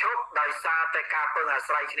បញ្ឈប់ដោយសារតែការពឹងអា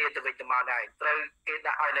ស្រ័យគ្នាទៅវិញទៅមកដែរត្រូវគេ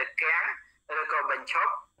ដាក់ឲ្យនៅគាំងឬក៏បញ្ឈ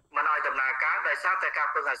ប់ មិនឲ្យដំណើរការដោយសារតែការ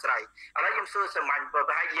ពឹងអាស្រ័យឥឡូវខ្ញុំសួរសាមញ្ញបើ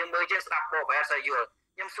ប្រហែលយើងមើលជាស្ដាប់បបប្រហែលសូវយល់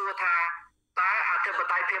ខ្ញុំសួរថាតើអធិប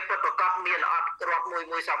តេយ្យភាពពិតប្រាកដមានអត់រាប់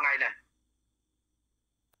មួយសប្តាហ៍ហ្នឹង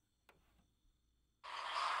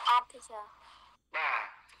អត់ teacher បាទ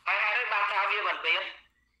ហើយហេតុអីបានថាវាមិនមាន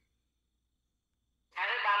ហើ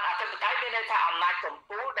យបានអធិបតេយ្យមានន័យថាអំណាចកម្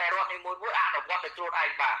ពុជាដែលរដ្ឋនីមួយៗអនុវត្តដោយខ្លួនឯ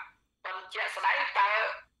ងបានប៉ុន្តែជាក់ស្ដែងតើ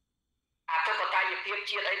អធិបតេយ្យភាព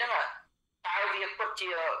ជាតិអីហ្នឹងតើវាពិតជា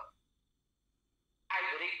ឯករា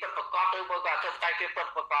ជ្យពិតប្រាកដឬមួយក៏អធិបតេយ្យភាពពិត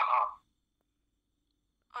ប្រាកដអត់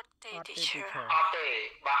អត់ទេ teacher អត់ទេ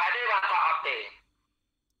បាទហេតុអីបានថាអត់ទេ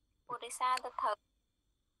ពួកដោយសារទៅត្រូវ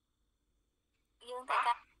យើងត្រូវ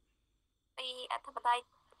ការពីអធិបតេយ្យ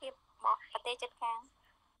ភាពរបស់ប្រទេសជិតខាង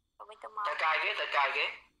ទៅវិញទៅមកទៅកាយគេ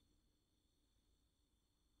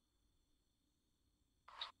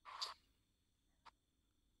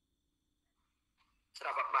ស្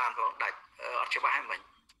រាប់អត់បានផងដាច់អត់ច្បាស់ហ្នឹងមិញ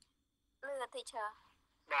លឺ teacher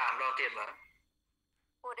បាទម្ដងទៀតមើល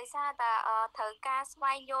ពួកដោយសារតែត្រូវការស្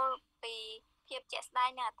វែងយល់ពីភាពជាក់ស្ដែង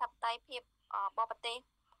នៃអធិបតេយ្យភាពរបស់ប្រទេស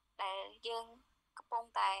ដែលយើងកំពុង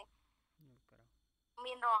តែ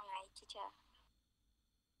មានរាល់ថ្ងៃ teacher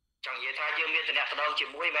ចង់និយាយថាយើងមានតំណែងជា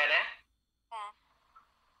មួយមែនទេ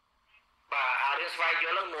បាទអារឿងស្វែងយ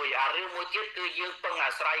ល់ហ្នឹងមួយអារឿងមួយទៀតគឺយើងពឹង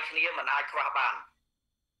អាស្រ័យគ្នាមិនអាចខ្វះបាន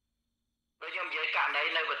ដូចខ្ញុំនិយាយករណី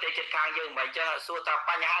នៅប្រទេសជិតខាងយើងមិនអញ្ចឹងសួរថា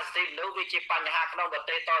បញ្ហាសិទ្ធិមនុស្សវាជាបញ្ហាក្នុងប្រ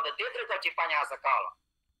ទេសតទៅទៀតឬក៏ជាបញ្ហាសកល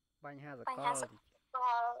បញ្ហាសកល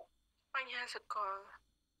បញ្ហាសកល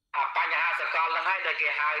បញ្ហាសកលហ្នឹងហើយដែលគេ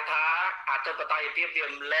ហៅថាអធិបតេយ្យភាពវា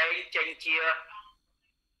លែងចេញជា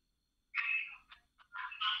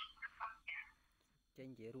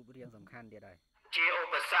រូបរាងសំខាន់ទៀតហើយជាឧ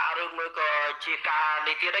បសគ្គឬមួយក៏ជាការ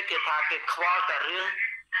នេះទៀតគឺថាគេខ្វល់តែរឿង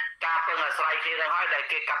ការពឹងអាស្រ័យគ្នាទៅហើយដែល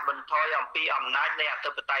គេកាត់បន្ថយអំពីអំណាចនៃអធិ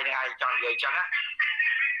បតេយ្យនឹងឯងចង់និយាយអញ្ចឹងណា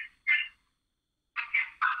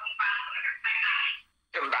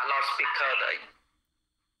ខ្ញុំដាក់ loud speaker ទៅ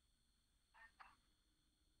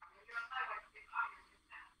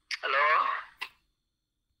Hello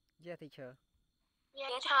Yeah teacher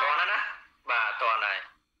តោះណាបាទតោះណា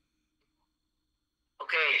អូ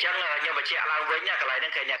ខេអញ្ចឹងខ្ញុំបញ្ជាក់ឡើងវិញណាកន្លែងហ្នឹ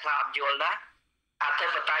ងគេអ្នកខ្លះអត់យល់ណាអធិ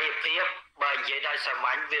បតេយ្យភាពបើនិយាយដោយសាម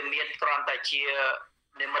ញ្ញវាមានគ្រាន់តែជា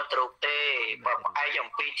និមិត្តរូបទេបើផ្អែកអំ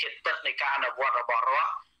ពីធាតុពិតនៃការអនុវត្តរបស់រដ្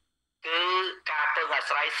ឋគឺការពឹងអា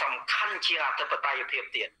ស្រ័យសំខាន់ជាងអធិបតេយ្យភាព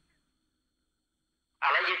ទៀតឥ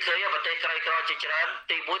ឡូវយើងឃើញប្រទេសក្រីក្រជាច្រើន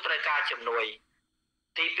ទី1ត្រូវការជំនួយ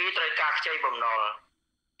ទី2ត្រូវការខ្ចីបំណុល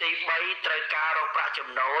ទី3ត្រូវការរកប្រាក់ចំ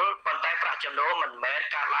ណូលប៉ុន្តែប្រាក់ចំណូលមិនមែន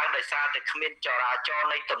កើតឡើងដោយសារតែគ្មានចរាចរណ៍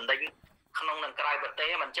នៃទំនិញក្នុងនិងក្រៅប្រទេស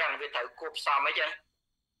មិនចឹងវាត្រូវគួបផ្សំអីចឹង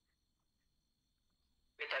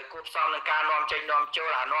វាត្រូវគួបផ្សំនឹងការនាំចេញនាំចូល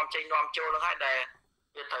អានាំចេញនាំចូលហ្នឹងហើយដែល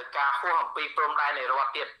វាត្រូវការហួសអំពីព្រំដែននៃរដ្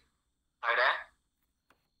ឋទៀតហើយដែរ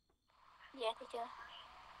Yeah teacher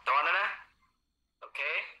តោះណាអូ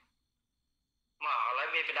ខេមកឥឡូវ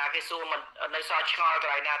មានបណ្ដាគេសួរមិននៅសល់ឆ្ងល់ក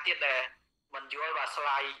ន្លែងណាទៀតដែលមិនយល់បាទស្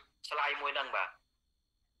លាយមួយហ្នឹងបាទ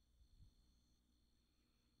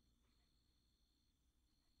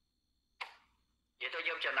និយាយទៅ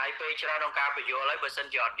យើងចំណាយពេលច្រើនក្នុងការបញ្យល់ហើយបើសិន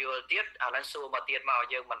ជាអត់យល់ទៀតអាហ្នឹងសួរមកទៀតមក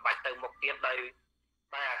យើងមិនបាច់ទៅមុខទៀតដោយ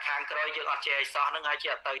អាខាងក្រោយយើងអត់ចេះអីសោះហ្នឹងហើយ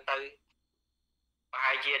ជាទៅប្រ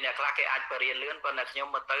ហែលជាអ្នកខ្លះគេអាចបរៀនលឿនប៉ុន្តែខ្ញុំ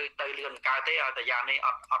មកទៅលឿនកើតទេឲ្យតែយ៉ាងនេះអ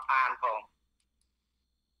ត់អានផង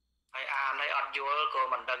ហើយអានហើយអត់យល់ក៏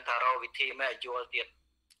មិនដឹងថារកវិធីម៉េចឲ្យយល់ទៀត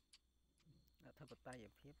អធិបតេយ្យ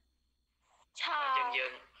ភាពយើ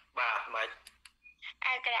ងបាទមិន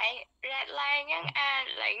អាកន្លែង red line ហ្នឹងអាក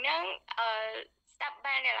ន្លែងហ្នឹងស្ដាប់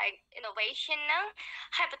បានកន្លែង innovation ហ្នឹង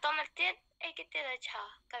ហើយបន្តមកទៀតអីគេទៀតឆ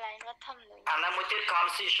កន្លែងរដ្ឋធម្មនុញ្ញអាហ្នឹងមួយទៀត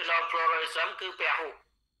constitutional pluralism គឺពហុ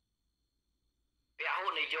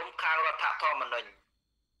និយមខាងរដ្ឋធម្មនុញ្ញ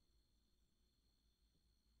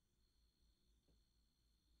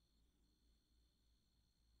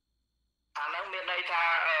អាហ្នឹងមានន័យថា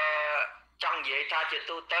ចង់និយាយថាជា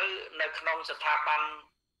ទូទៅនៅក្នុងស្ថាប័ន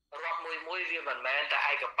រដ្ឋមួយវាមិនមែនតែ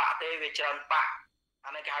ឯកបៈទេវាច្រើនបៈ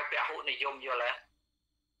អានេះគេហៅពហុនិយមយល់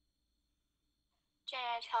ទេចា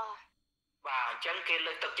ឆបាទអញ្ចឹងគេ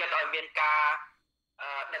លើកទឹកចិត្តឲ្យមានការ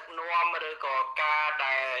ដឹកនាំឬក៏ការ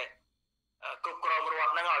ដែលគ្រប់គ្រងរដ្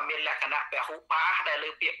ឋហ្នឹងឲ្យមានលក្ខណៈពហុបៈដែលលើ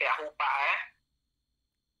ពាក្យពហុបៈ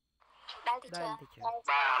ដែលទីចា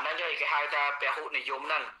បាទហ្នឹងគេហៅថាពហុនិយម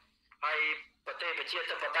ហ្នឹងហើយប្រទេសប្រជា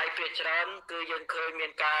ធិបតេយ្យភាគច្រើនគឺយើងឃើញមា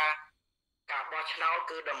នការបោះឆ្នោត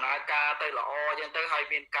គឺដំណើរការទៅល្អអញ្ចឹងទៅហើយ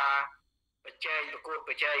មានការប្រជែងប្រកួត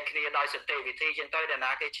ប្រជែងគ្នាដោយសន្តិវិធីអញ្ចឹងទៅដែល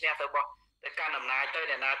ណាគេឈ្នះទៅបោះទៅកាន់អំណាចទៅ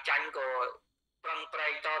ដែលណាចាញ់ក៏ប្រឹងប្រែ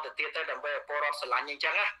ងតទៅទៀតទៅដើម្បីឲ្យពលរដ្ឋស្រឡាញ់អញ្ចឹ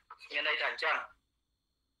ងណាមានន័យថាអញ្ចឹង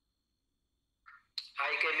ហ ហើ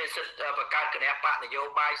យគេមានសិទ្ធិបង្កើតគណៈបកនយោ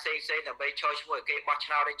បាយផ្សេងៗដើម្បីចូលឈ្មោះគេបោះឆ្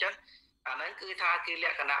នោតអីចឹងអាហ្នឹងគឺថាគឺល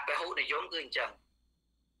ក្ខណៈពហុនិយមគឺអញ្ចឹង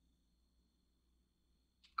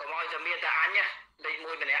កុំឲ្យតែមានតែអញលេខ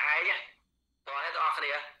1ម្នាក់ឯងតោះអ្នកទាំងអស់គ្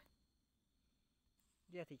នា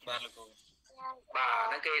Yes teacher បាទលោកគ្រូបាទ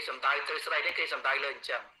ហ្នឹងគេសំដៅទៅស្ដីនេះគេសំដៅលើអញ្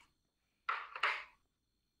ចឹង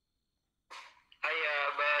ហើយ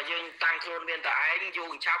បើយើងតាំងខ្លួនមានតែឯងយូ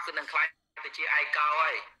រឆាប់គឺនឹងខ្លាចទៅជាឯកោ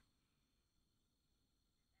ហើយ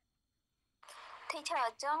teacher អ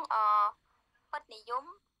ញ្ចឹងពិតនិយម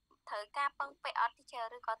ត្រូវការពឹងពាក់អត់ teacher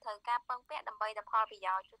ឬក៏ត្រូវការពឹងពាក់ដើម្បីតែផលប្រ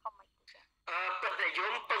យោជន៍ឬក៏មិន teacher ពិតនិយ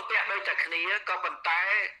មពឹងពាក់ដោយតែគ្នាក៏ប៉ុន្តែ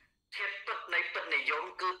ធាតុពិតនៃពិតនិយម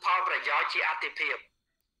គឺផលប្រយោជន៍ជាអតិភិប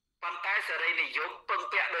ប៉ុន្តែសេរីនិយមពឹង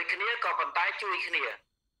ពាក់ដោយគ្នាក៏ប៉ុន្តែជួយគ្នា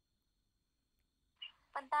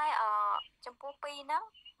ប៉ុន្តែចំពោះពីរហ្នឹង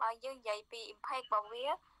បើយើងនិយាយពី impact របស់វា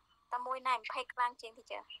តែមួយណា impact ខ្លាំងជាង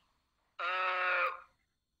teacher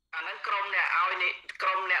អាហ្នឹងក្រុមអ្នកឲ្យនេះក្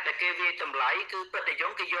រុមអ្នកដែលគេវាយតម្លៃគឺពិតនិយ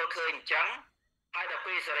មគេយល់ឃើញអញ្ចឹងហើយដល់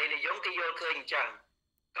ពេលសេរីនិយមគេយល់ឃើញអញ្ចឹង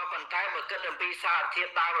ក៏ប៉ុន្តែបើគិតអំពីសារធា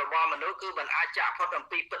តុដើមរបស់មនុស្សគឺមិនអាចចាក់ផុតអំ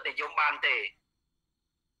ពីពិតនិយមបានទេ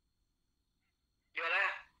យល់ទេ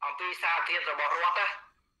អំពីសារធាតុរបស់រដ្ឋឥ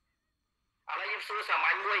ឡូវខ្ញុំសួរសាម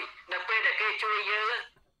ញ្ញមួយនៅពេលដែលគេជួយយើង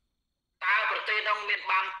តើប្រទេសនោះមាន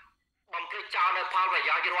បានបំភ្លេចចោលនៅផលប្រ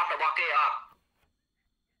យោជន៍រដ្ឋរបស់គេអត់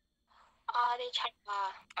ទេឆាប់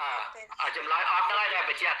ចម្លើយអត់ដែរតែ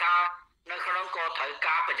បញ្ជាក់ថានៅក្នុងក៏ត្រូវ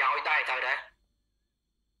ការប្រយោជន៍ដែរត្រូវដែរ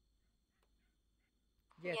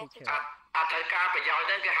Yes teacher ត្រូវការប្រយោជន៍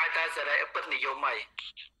ហ្នឹងគេហៅថាសេរីពិតនិយមហើយ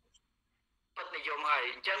ពិតនិយមហើយ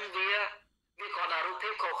អញ្ចឹងវាគ្រាន់តែរូបភា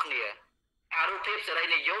ពខុសគ្នាអារូបភាពសេរី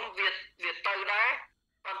និយមវាទៅដែរ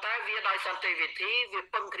ប៉ុន្តែវាដោយសន្តិវិធីវា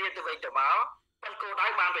ពឹងគ្នាទៅវិញទៅមកប៉ុន្តែគោលដៅ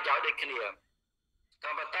បានប្រយោជន៍ដូចគ្នា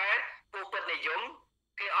ក៏ប៉ុន្តែពួកពិតនិយម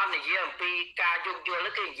គេអត់និយាយអំពីការយោគយ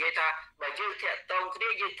ល់គេនិយាយថាបើយើងធាក់តងគ្នា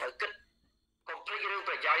យើងត្រូវគិតកុំភ្លេចរឿង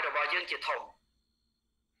ប្រយោជន៍របស់យើងជាធំ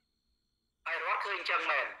ហើយរដ្ឋឃើញអញ្ចឹង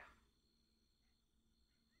មែន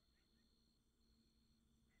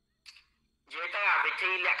និយាយទៅអាវិធី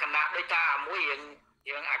លក្ខណៈដូចថាមួយ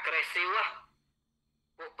រឿង aggressive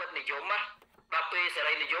ពួកពិតនិយមដល់ពេលសេ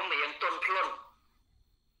រីនិយមរឿងទន់ភ្លន់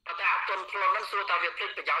ប៉ុន្តែអាទន់ភ្លន់ហ្នឹងសួរថាវាភ្លេច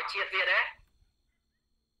ប្រយោជន៍ជាតិវាដែរ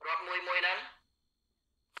រដ្ឋមួយហ្នឹង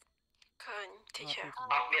ឃើញ teacher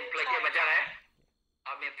អត់មានភ្លេចទេមិនចឹងហ៎អ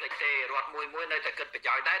ត់មានភ្លេចទេរដ្ឋមួយនៅតែគិតប្រ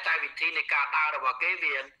យោជន៍ដែរតែវិធីនៃការដើររបស់គេ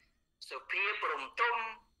វាសុភាពព្រមទុំ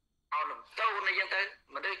អោនំតូនអីចឹងទៅ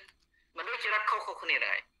មនុស្សចរិតខុសគ្នា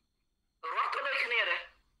ដែររដ្ឋក៏ដូចគ្នាដែរ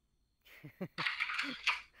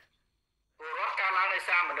ពលរដ្ឋកាលឡើងដោយ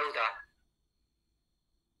សារមនុស្សតា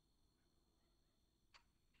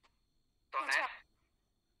តោះណា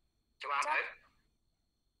ច្បាស់ហើយ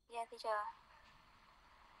Yeah teacher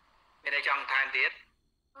មានអីចង់ថែមទៀត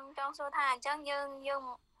ចង់សួរថាអញ្ចឹងយើង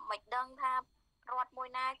មិនដឹងថារដ្ឋមួយ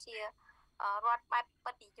ណាជារដ្ឋបែប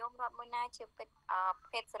ពិតនិយមរដ្ឋមួយណាជា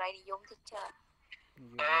ភេទសេរីនិយម teacher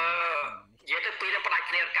និយាយទៅពីនឹងផ្ដាច់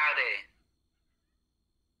គ្នាកើតទេ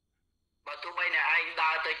បើទោះបីអ្នកឯង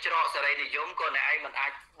ដើរទៅច្រកសេរីនិយមក៏អ្នកឯងមិនអា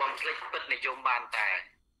ចបំភ្លេចពិតនិយមបានតែ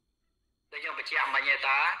ដូចខ្ញុំបញ្ជាក់មិញទេ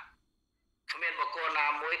តាគ្មានបុគ្គលណា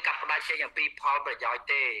មួយកាត់ផ្ដាច់ចេញអំពីផលប្រយោជន៍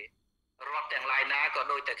ទេរដ្ឋទាំងឡាយណាក៏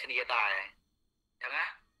ដូចតែគ្នាដែរអញ្ចឹងណា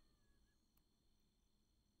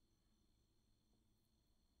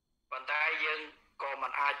ប៉ុន្តែយើងក៏មិ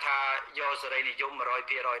នអាចថាយកសេរីនិយម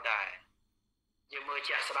 100% ដែរយើងមើល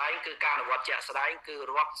ជាក់ស្ដែងគឺការអនុវត្តជាក់ស្ដែងគឺ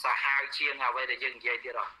រដ្ឋសាហាវជាងអ្វីដែលយើងនិយាយ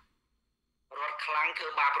ទៀតហ៎រដ្ឋខ្លាំងគឺ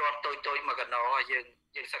បាបរដ្ឋតូចមកកណោយើ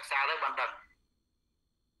ងសិក្សាទៅបានដឹង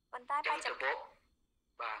ប៉ុន្តែបច្ចុប្បន្ន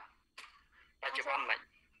បាទបច្ចុប្បន្នមិន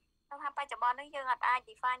ថាបច្ចុប្បន្ននេះយើងអត់អាច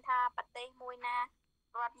define ថាប្រទេសមួយណារ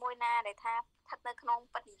ដ្ឋមួយណាដែលថាស្ថិតនៅក្នុង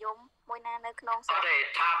បទនិយមមួយណានៅក្នុងអត់ទេ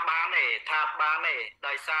ថាបានទេ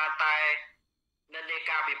ដោយសារតែនៅនៃ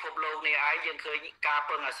ការពិភពលោកនេះឯងយើងឃើញការ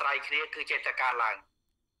ពឹងអាស្រ័យគ្នាគឺចេតការឡើង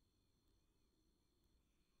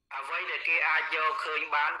អ្វីដែលគេអាចយកឃើញ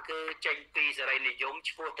បានគឺចេញពីសេរីនិយម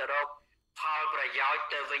ឆ្ពោះទៅរកផលប្រយោជន៍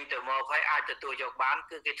ទៅវិញទៅមកហើយអាចទទួលយកបាន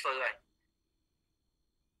គឺគេធ្វើហើយ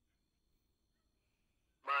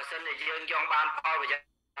បើសិនជាយើងចង់បានផលប្រយោជន៍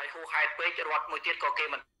ហើយហួសហេតុពេករដ្ឋមួយទៀតក៏គេ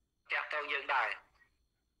មិនតាក់ទងយើងដែរ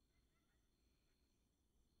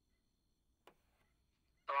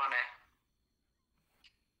តោះណា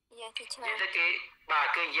Yeah teacher និយាយទៅគេបាទ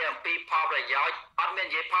គេនិយាយអំពីផលប្រយោជន៍អត់មាន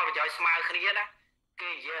និយាយផលប្រយោជន៍ស្មើគ្នាណាគេ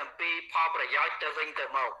និយាយអំពីផលប្រយោជន៍ទៅវិញទៅ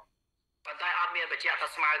មកប៉ុន្តែអត់មានបញ្ជាក់ថា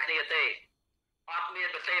ស្មើគ្នាទេអត់មាន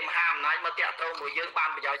ប្រទេសមហាអំណាចមកតាក់ទងមួយយើងបាន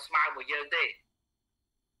ប្រយោជន៍ស្មើមួយយើងទេ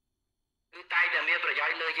គឺតែតែមានប្រយោជ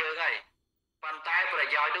ន៍លើយើងហើយប៉ុន្តែប្រ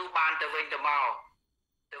យោជន៍នោះបានទៅវិញទៅមក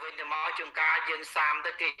ទៅវិញទៅមកជួនកាលយើង30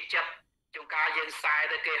ទៅគេចិត្តជួនកាលយើង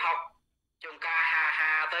40ទៅគេ60ជួនកាល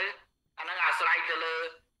50ទៅអាហ្នឹងអាស្រ័យទៅលើ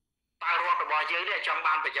តើរដ្ឋរបស់យើងនេះចង់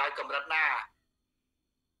បានប្រយោជន៍កម្រិតណា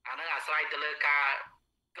អាហ្នឹងអាស្រ័យទៅលើការ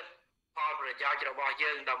គិតផលប្រយោជន៍របស់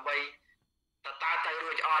យើងដើម្បីតើទៅ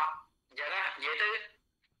រួចអត់អញ្ចឹងណានិយាយទៅ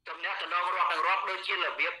តំណែងតំណងរដ្ឋនឹងរដ្ឋដូចជារ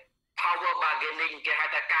បៀប power bargaining គេហៅ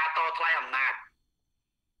ថាការតថ្លៃអំណាច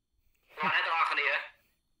បងប្អូនទាំងអស់គ្នា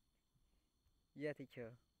Yeah teacher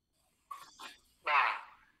បាទ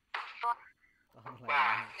បា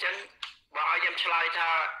ទអញ្ចឹងបើឲ្យខ្ញុំឆ្លើយថា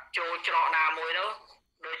ចូលច្រកណាមួយនោះ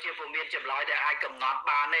ដូចជាពុំមានចម្លើយដែលអាចកំណត់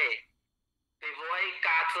បានទេពីព្រោះ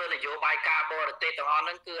ការធ្វើនយោបាយការបរទេសទាំងអស់ហ្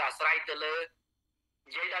នឹងគឺអាស្រ័យទៅលើ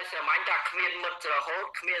និយាយដោយសាមញ្ញថាគ្មានមិត្តរហូត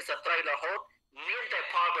គ្មានសត្រូវរហូតមានតែ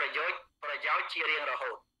ផលប្រយោជន៍ជារៀងរ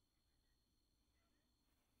ហូត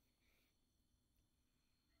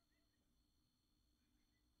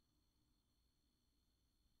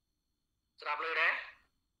ស្ដាប់ឮទេ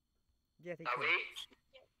Yeah teacher តាវី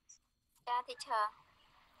ចា teacher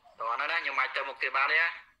តោះណាខ្ញុំអាចទៅមុខទៀតបានទេ ចា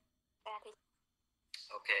teacher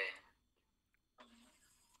អូខេ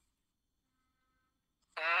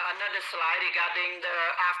Another slide regarding the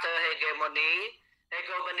after hegemony.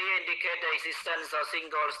 Hegemony indicates the existence of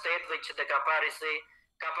single state which the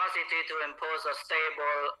capacity to impose a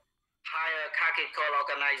stable hierarchical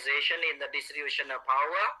organization in the distribution of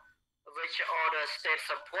power, which order state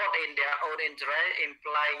support in their own interest,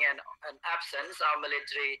 implying an absence of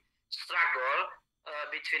military struggle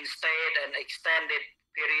between state and extended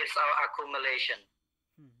periods of accumulation.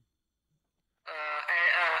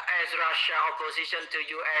 As Russia opposition to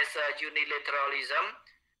U.S. Unilateralism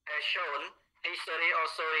has shown, history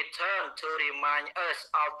also returned to remind us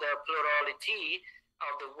of the plurality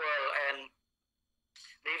of the world, and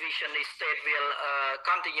revisionist state will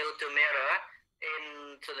continue to mirror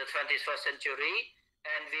into the 21st century,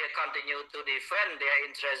 and will continue to defend their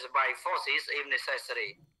interests by forces if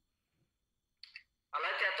necessary. ឥ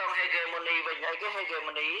ឡូវតើតោះ hegemony វិញអីគេ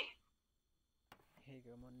hegemony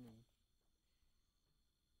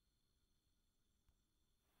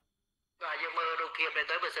បាទយើងមើលរូបភាពនេះ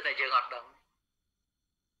ទៅបើសិនតែយើងអត់ដឹង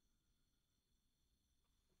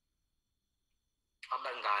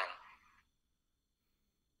ដែរ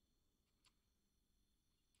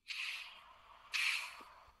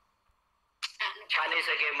Chinese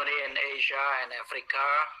hegemony in Asia and Africa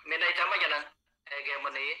មានន័យថាម៉េចអាហ្នឹង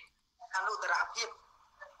hegemony អនុត្តរ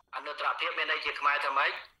ភាពមានន័យជាខ្មែរថាម៉េ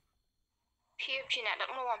ច ភាពជាអ្នកដឹក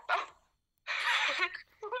នាំតោះ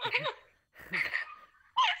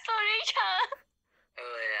Sorry ឆើ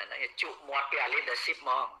អាហ្នឹងជក់មាត់ពីអា leadership ហ្ម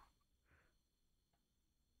ង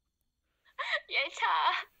យាយឆើ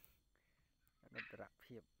អនុត្តរ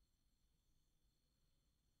ភាព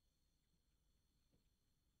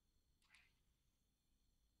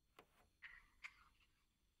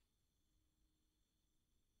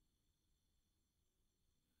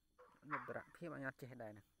អញ្ញាតចេះដែ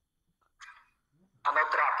រណាអនុត្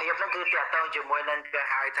តរភាពហ្នឹងគឺទាក់ទងជាមួយនឹងគេ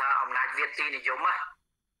ហៅថាអំណាចវាទីនិយមណា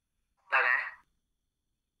ដឹងទេ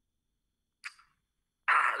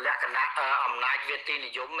លក្ខណៈអំណាចវាទី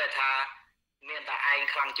និយមមានថាមានតែឯង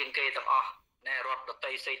ខ្លាំងជាងគេទាំងអស់ណែរដ្ឋដ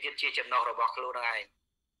ទៃផ្សេងទៀតជាចំណុះរបស់ខ្លួននឹងឯង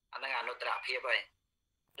អាហ្នឹងអនុត្តរភាពហើយ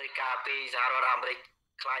ដោយការពីសហរដ្ឋអាមេរិក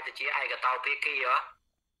ខ្លាយទៅជាឯកតោភាគី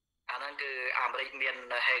អាហ្នឹងគឺអាមេរិកមាន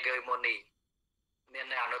hegemony មាន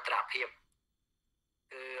អនុត្តរភាព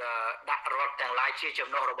គឺដាក់រដ្ឋទាំងឡាយជាចំ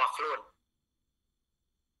ណុះរបស់ខ្លួន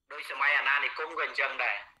ដោយសម័យអាណានិគមក៏អញ្ចឹង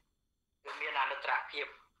ដែរគឺមានអនុត្តរភាព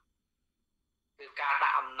គឺការដា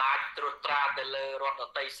ក់អំណាចត្រួតត្រាទៅលើរដ្ឋដ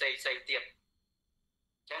ទៃផ្សេងទៀត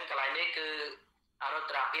អញ្ចឹងកន្លែងនេះគឺអនុត្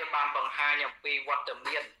តរភាពបានបង្ហាញអំពីវត្ត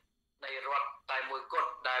មាននៃរដ្ឋតែមួយគ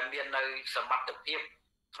ត់ដែលមាននៅសមត្ថភាព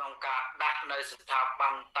ក្នុងការដាក់នៅស្ថាប័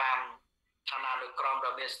នតាមឋានានុក្រម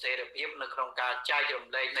ដ៏មានស្ថិរភាពនៅក្នុងការចែករំ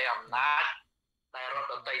លែកនៃអំណាចដែលរដ្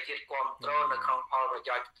ឋដទៃទៀតគ្រប់គ្រងនៅក្នុងផលប្រ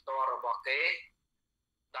យោជន៍ផ្ទាល់របស់គេ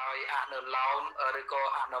ដោយអនុលោមឬក៏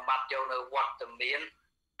អនុម័តយកនៅវត្តមាន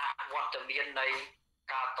នៃ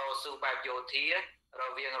ការតស៊ូបែបយោធារ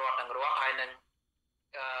វាងរដ្ឋនិងរដ្ឋហើយនឹង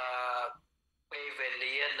ពេលវេ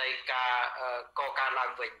លានៃការកកើតឡើ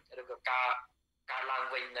ងវិញឬក៏ការកើតឡើង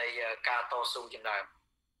វិញនៃការតស៊ូជាដើម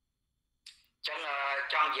អញ្ចឹង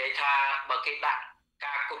ចង់និយាយថាបើគេដាក់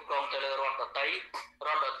ការគ្រប់គ្រងទៅលើរដ្ឋដ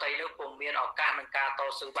ទៃនោះពុំមានឱកាសនឹងការត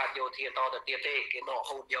ស៊ូបែបយោធាតទៅទៀតទេគេដក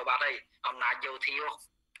ហូតយកបាត់ហើយអំណាចយោធា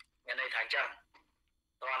មានន័យថាអញ្ចឹង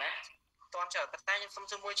តោះណាតន់ច្រើនតែខ្ញុំសុំ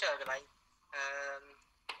សួរមួយច្រើនកន្លែង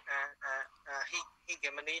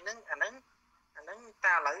hegemony ហ្នឹងអាហ្នឹង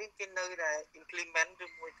តែឥឡូវគេនៅតែ implement ឬ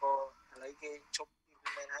មួយក៏ឥឡូវគេជប់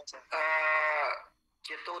implement ហើយចា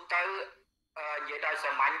ជាទូទៅ និយាយដោយ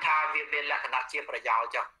សាមញ្ញថាវាមានលក្ខណៈជាប្រយោល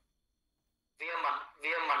ចុះវា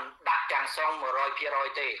មិនដាក់ទាំងសង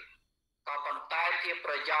 100% ទេក៏ប៉ុន្តែភាព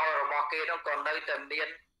ប្រយោលរបស់គេនោះក៏នៅតែមាន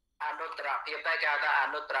អនុត្តរភាពតែគេថាអ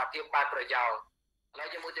នុត្តរភាពបែបប្រយោលឥឡូវ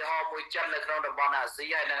ខ្ញុំឧទាហរណ៍មួយចិននៅក្នុងតំបន់អាស៊ី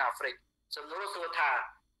ហើយនិងអាហ្វ្រិកសំណួរសួរថា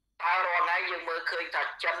តើរាល់ថ្ងៃយើងមើលឃើញថា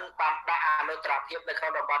ចិនបានដាក់អនុត្តរភាពនៅក្នុ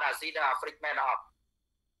ងតំបន់អាស៊ីនិងអាហ្វ្រិកមែនអត់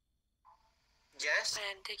Yes មែ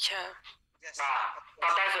ន teacher បាទប៉ុ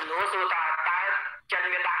ន្តែសំណួរសួរថាតើចិន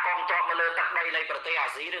មានដាក់កងទ័ពមកលើទឹកដីនៃប្រទេសអា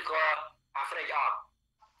ស៊ីឬក៏អាហ្វ្រិកអត់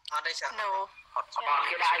ទេចា no អត់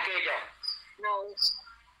គេដាក់អីគេចឹង no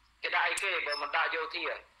គេដាក់អីគេបើមិនដាក់យោធា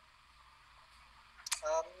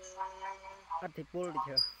អធិពលទី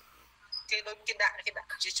ជើ គេដូចគេដាក់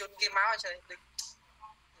ប្រជាជនគេមកចឹងដូច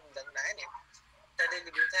មិនដឹងដែរនេះតែដូច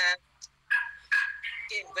និយាយថា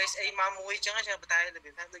គេ invest អីមកមួយចឹងតែតែរ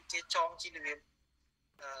បៀបថាដូចគេចងជារបៀប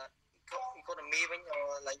economy វិញ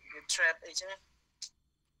like trade អីចឹង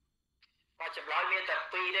បាទចម្លើយមានតែ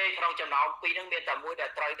2ទេក្នុងចំណោម2ហ្នឹងមានតែមួយដែល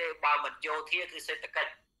ត្រូវទេបើមិនយោធាគឺសេដ្ឋកិច្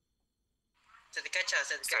ច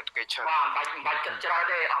បាទមិនបាច់គិតច្រើន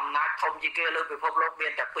ទេអំណាចធំជាងគេលើពិភពលោកមា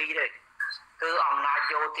នតែ2ទេគឺអំណាច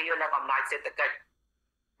យោធានិងអំណាចសេដ្ឋកិច្ច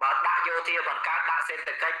បើដាក់យោធាបង្កើតដាក់សេដ្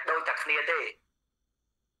ឋកិច្ចដូចតែគ្នាទេ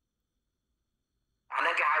អា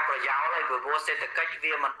នេះគេហៅប្រយោលហើយព្រោះសេដ្ឋកិច្ច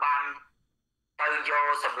វាមិនបានទៅយក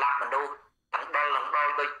សម្លាប់មនុស្សទាំងដល់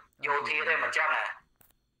ដូចយោធាទេមិនចឹងហ៎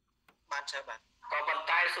បានច្រើនបាទក៏ប៉ុន្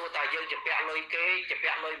តែសួរតែយើងជាពាក់លុយគេជាពា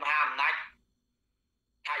ក់លុយមហាអំណាច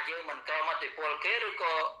ថាយើងមិនក្រមអធិពលគេឬ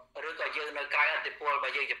ក៏យើងនៅក្រៅអធិពលបើ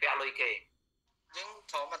យើងជាពាក់លុយគេយើង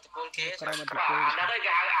ក្រមអធិពលគេអានោះ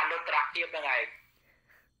គេហៅអនុត្តរភាពហ្នឹងឯង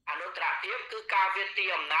អនុត្តរភាពគឺការវាទី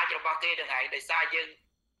អំណាចរបស់គេហ្នឹងឯងដោយសារយើង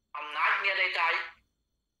អំណាចមានន័យថា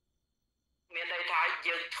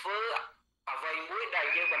យើងធ្វើអ្វីមួយដែល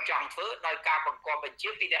យើងមិនចង់ធ្វើដោយការបង្គាប់បញ្ជា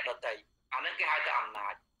ពីអ្នកដទៃអាហ្នឹងគេហៅថាអំណា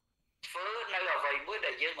ចធ្វើនៅអ្វីមួយ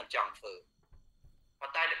ដែលយើងមិនចង់ធ្វើប៉ុ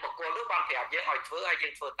ន្តែបុគ្គលនោះបានប្រាប់យើងឲ្យធ្វើហើយយើ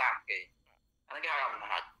ងធ្វើតាមគេអាហ្នឹងគេហៅអំ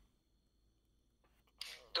ណាច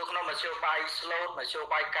ទោះក្នុងមធ្យោបាយ slot មធ្យោ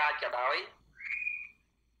បាយការក៏ដោយ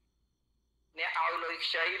អ្នកឲ្យលុយ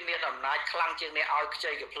ខ្ចីមានអំណាចខ្លាំងជាងអ្នកឲ្យខ្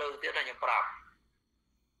ចីកាភ្លើងទៀតខ្ញុំប្រាប់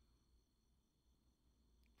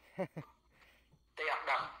តែអត់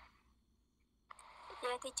ដឹង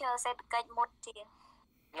យើងទីជើសេដ្ឋកិច្ចមុតជា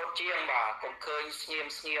ងបាទកុំឃើញស្ងៀ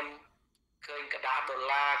មឃើញกระดาษដុល្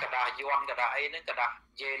លារกระดาษយួនកระดาษអីហ្នឹងกระดาษ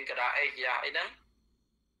យេនកระดาษអីយ៉ាអីហ្នឹង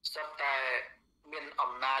សុទ្ធតែមាន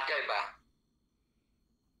អំណាចហើយបាទ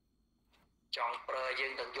ចង់ប្រើយើ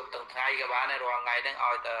ងទាំងយប់ទាំងថ្ងៃក៏បានដែររាល់ថ្ងៃហ្នឹង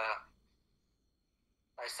ឲ្យតែ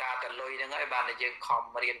ដោយសារតែលុយហ្នឹងហើយបានតែយើងខំ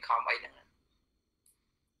រៀនខំអីហ្នឹង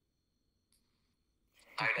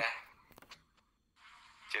ហើយដែរ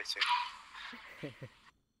ជឿ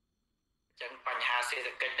ចឹងបញ្ហាសេដ្ឋ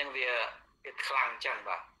កិច្ចហ្នឹងវាខ្លាំងចឹង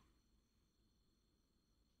បាទ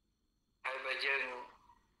ហើយបើយើង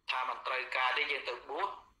ថាមិនត្រូវការទេយើងទៅបួស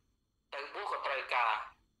ក៏ត្រូវការ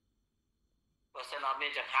បើសិនអត់មា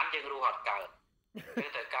នចង្ហាន់យើងរស់អត់កើតគឺ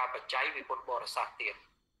ត្រូវការបច្ច័យពីពុទ្ធបរិស័ទទៀត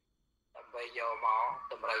ដើម្បីយកមក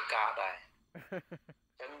តម្រូវការដែរ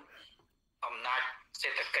អញ្ចឹងអំណាចសេ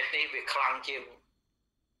ដ្ឋកិច្ចនេះវាខ្លាំងជាង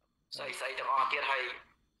ស្អីទាំងអស់ទៀតហើយ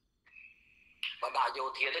បើដាក់យោ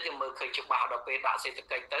ធាទៅគេមើលឃើញច្បាស់ដល់ពេលដាក់សេដ្ឋ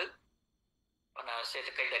កិច្ចទៅប៉ុន្តែសេដ្ឋ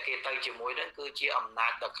កិច្ចដែលគេទៅជាមួយនឹងគឺជាអំណា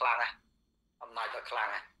ចដ៏ខ្លាំងណាស់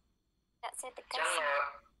ដាក់សេដ្ឋកិច្ចចឹង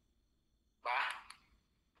បាទ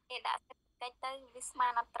គេដាក់សេដ្ឋកិច្ចទៅវាស្មា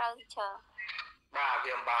នអត់ត្រូវជើបាទ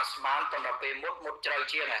វាមិនបានស្មានប៉ុន្តែពេលមុតជ្រៅ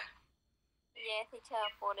ជាងណាយេទីជើ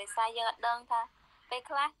ព្រោះដោយសារយើងអត់ដឹងថាពេល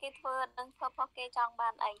ខ្លះគេធ្វើអត់ដឹងធ្វើផុសគេចង់បា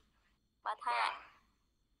នអីបើថា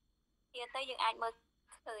ទៀតទៅយើងអាចមើល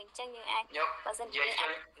ឃើញអញ្ចឹងយើងអាចបើសិនជាហ្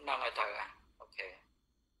នឹងឲ្យត្រូវអូខេ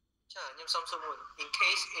ចាខ្ញុំសុំសួរមួយ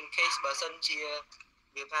in case បើសិនជា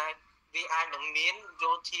វាថាវាអាចនឹងមាន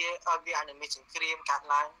យោធាវាអាចនឹងមានសង្គ្រាមកាត់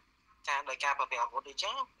ឡើងដោយការប្រព័ន្ធអាវុធអីចឹ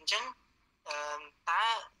ងតើ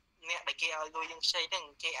អ្នកដែលគេឲ្យលុយយើងខ្ចីហ្នឹង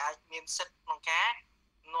គេអាចមានសិទ្ធិក្នុងការ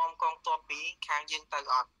នាំកងទ័ពពីខាងយើងទៅ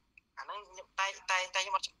អត់អាហ្នឹងតែខ្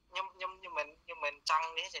ញុំមិនចង់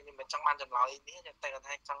នេះខ្ញុំមិនចង់បានចម្លើយនេះតែគាត់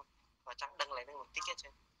ថាចង់ដឹងឡើងហ្នឹងបន្តិចទេ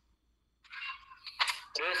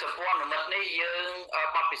រឿងសម្ព័ន្ធមិត្តនេះយើង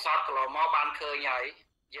បទពិសោធន៍កន្លងមកបានឃើញហើយ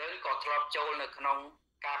យើងក៏ធ្លាប់ចូលនៅក្នុង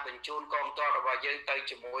ការបញ្ជូនកងទ័ពរបស់យើងទៅ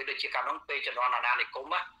ជាមួយដូចជាកាលនោះពេលជំនាន់អាណានិគ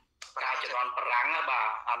មការជំនាន់បារាំងបាទ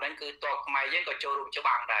អាហ្នឹងគឺទ័ពខ្មែរយើងក៏ចូលរួមច្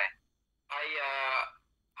បាំងដែរហើយ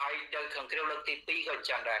នៅសង្គ្រាមលើកទី2ក៏អញ្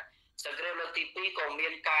ចឹងដែរសង្គ្រាមលើកទី2ក៏មា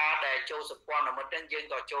នការដែលចូលសម្ព័ន្ធមិត្តហ្នឹងយើង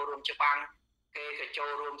ក៏ចូលរួមច្បាំងគេក៏ចូល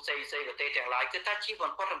រួមផ្សេងប្រទេសទាំងឡាយគឺថាជា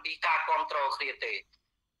បំផុតអំពីការគ្រប់គ្រងគ្នាទេ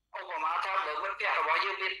ឧបមាថាបើមិត្តភក្តិរបស់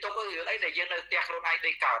យើងមានទុករឿងអីដែលយើងនៅផ្ទះខ្លួនឯង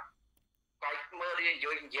ដូចកើតក៏ មើលរៀន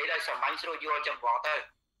និយាយដល់សាមញ្ញស្រួលយល់ចឹងបងទៅ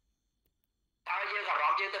តើយើងអារ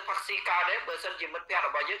ម្មណ៍យើងទៅផឹកស៊ីកើតទេបើសិនជាមិត្តភក្តិរ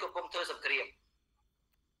បស់យើងកំពុងធ្វើសង្គ្រាម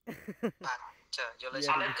បាទចាយល់ហើយ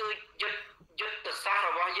អានេះគឺយុទ្ធសាស្ត្រ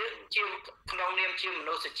របស់យើងជាក្នុងនាមជាម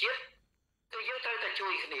នុស្សជាតិគឺយើងត្រូវតែជួ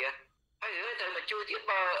យគ្នាហើយត្រូវតែជួយទៀត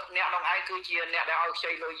បើអ្នកនងឯងគឺជាអ្នកដែលឲ្យខ្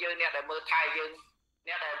ចីលុយយើងអ្នកដែលមើលថែយើង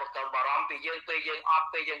អ្នកដែលបង្កបារម្ភពីយើងពេលយើងអត់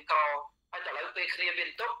ពេលយើងក្រហើយតែឥឡូវពេលគ្នាមាន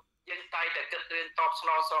ទុកយើងតែតែគិតរឿងតបស្ន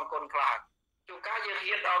ងសងគុណខ្លះជួនកាលយើង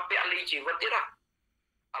ហ៊ានដល់ពលីជីវិតទៀតណា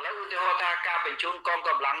ឥឡូវឧទាហរណ៍ថាការបញ្ជូនកងក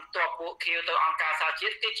ម្លាំងទ័ពពួកខៀវទៅអង្គការសហជា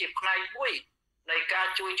តិគឺជាផ្នែកមួយនៃការ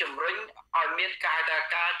ជួយជំរុញឲ្យមានការ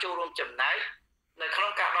ចូលរួមចំណែកនៅក្នុ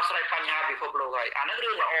ងការដោះស្រាយបញ្ហាពិភពលោកហើយអានឹង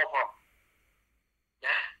រឿងល្អផង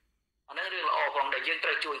ណាអានឹងរឿងល្អផងដែលយើងត្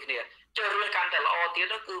រូវជួយគ្នាចុះរឿងកាន់តែល្អទៀត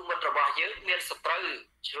នោះគឺមិត្តរបស់យើងមានសត្រូវ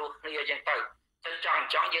ជ្រុះគ្នាអញ្ចឹងទៅចឹង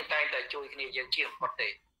ចង់យើងតែងតែជួយគ្នាយើងជាបំផុតទេ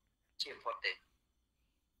អញ្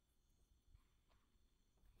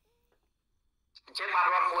ចឹងបាន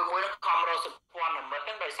រត់មួយនឹងខំរកសម្ព័ន្ធមិត្តហ្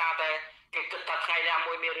នឹងដោយសារតែគេគិតថាថ្ងៃណា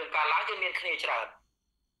មួយមានរឿងកើតឡើងគេមានគ្នាច្រើន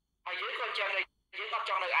ហើយយើងក៏ចាំយើងអត់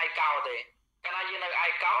ចង់នៅឯកោទេកាលណាយើងនៅឯ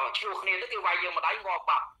កោឆ្លោះគ្នាទៅគេវាយយើងម្ដាយងាប់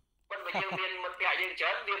បាត់ប៉ុន្តែយើងមានមិត្តភក្តិយើងច្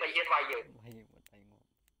រើនវាមិនហ៊ានវាយយើង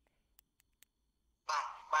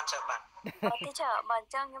បានចាំបានទីចបើអ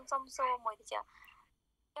ញ្ចឹងខ្ញុំសុំសួរមួយទីច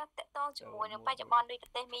តតងជាមួយនឹងបច្ចុប្បន្នដូចប្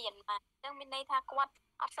រទេសមីយ៉ាន់ម៉ាអញ្ចឹងមានន័យថាគាត់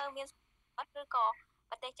អត់សូវមានអត់ឬក៏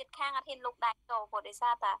ប្រទេសជិតខាងអត់ហ៊ានលុកដៃចូលព្រោះដោយសា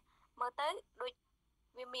រតែមើលទៅដូច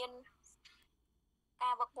វាមានកា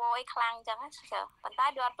រវឹកវរអីខ្លាំងអញ្ចឹងណាចុះប៉ុន្តែ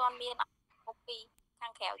វាអត់ទាន់មានមុខពីខា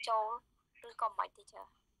ងក្រៅចូលឬក៏មិនទីច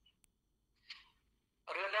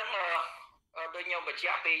រឿងហ្នឹងដូចខ្ញុំបញ្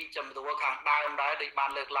ជាក់ពីចំនួនខាងដើមដែរដូចបាន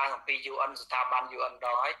លើកឡើងអំពី UN ស្ថាប័ន UN ដ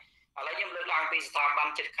ល់ហើយឥឡូវខ្ញុំលើកឡើងពីស្ថាប័ន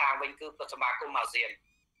ជិតខាងវិញគឺសមាគមអាស៊ាន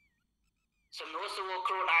សំណួរសួរ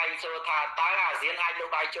ខ្លួនឯងសួរថាតើអាស៊ានអាចលុប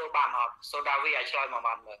ដៃចូលបានអត់សូដាវីអាចឆ្លើយមក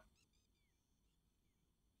បានមើល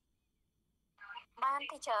បាន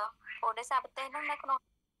ទីចព្រោះដោយសារប្រទេសហ្នឹងនៅក្នុង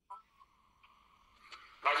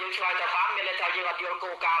បើយើងឆ្លើយទៅបានមានន័យថាយើងអត់យល់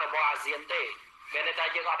គោលការណ៍របស់អាស៊ានទេមានន័យថា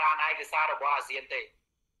យើងអត់អានឯកសាររបស់អាស៊ានទេ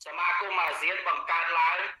សមាគមអាស៊ានបង្កើត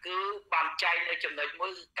ឡើងគឺបានចែកនៅចំណុចមួ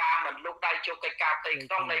យគឺការមិនលុបដៃចូលកិច្ចការផ្ទៃក្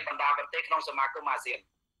នុងនៃបណ្ដាប្រទេសក្នុងសមាគមអាស៊ាន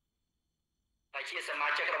តែជាសមា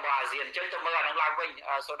ជិករបស់អាស៊ានអញ្ចឹងទៅមើលអានឹងឡើងវិញ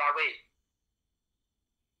សូដាវី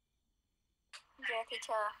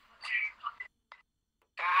teacher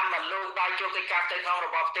ការមិនលុបដៃចូលកិច្ចការផ្ទៃក្នុងរ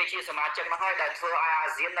បស់ប្រទេសជាសមាជិកមកហើយដែលធ្វើឲ្យអា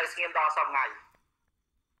ស៊ាននៅស្ងៀមដល់សប្តាហ៍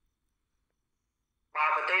បើ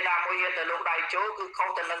ប្រទេសណាមួយទៅលុបដៃចូលគឺខុស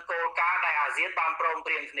ទៅនឹងគោលការណ៍ដែលអាស៊ានបានព្រម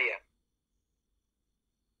ព្រៀងគ្នា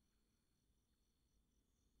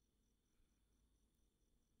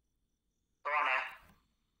តោះណា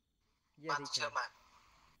បានជឿបាន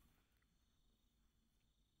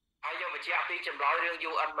ហើយយកបញ្ជាក់ពីចម្លើយរឿង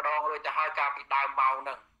UN ម្ដងរួចទៅហើយការពីដើមមកហ្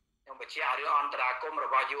នឹងខ្ញុំបញ្ជាក់រឿងអន្តរាគមន៍រ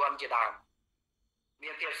បស់ UN ជាដើមមា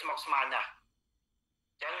នភាពស្មុគស្មាញណាស់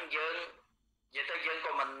អញ្ចឹងយើងនិយាយទៅយើង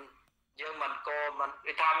ក៏មិន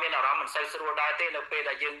វាថាមានអារម្មណ៍មិនសូវស្រួលដែរទេនៅពេល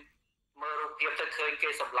ដែលយើងមើលរូបភាពទៅឃើញគេ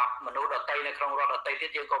សម្លាប់មនុស្សដទៃនៅក្នុងរដ្ឋដទៃទៀត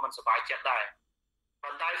យើងក៏មិនសប្បាយចិត្តដែរ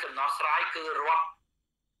ប៉ុន្តែសំណោះស្រាយគឺរដ្ឋ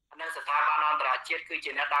និងស្ថាប័នអន្តរជាតិគឺ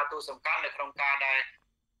ជាអ្នកដើរតួសំខាន់នៅក្នុងការដែល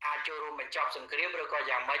អាចចូលរួមបញ្ចប់សង្គ្រាមឬក៏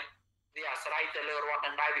យ៉ាងម៉េចវាអាស្រ័យទៅលើរដ្ឋ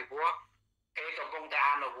នឹងដែរពីព្រោះគេកំពុងតែ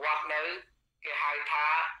អនុវត្តនៅគេហៅថា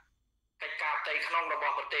កិច្ចការផ្ទៃក្នុងរប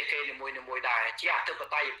ស់ប្រទេសគេនីមួយៗដែរជាអធិប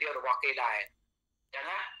តេយ្យភាពរបស់គេដែរអញ្ចឹង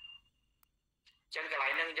ណាចឹងកន្លែ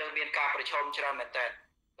ងហ្នឹងយើងមានការប្រឈមច្រើនមែនតើ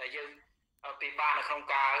តែយើងពិបាកនៅក្នុង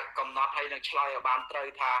ការកំណត់ហើយនឹងឆ្លើយឲ្យបានត្រូវ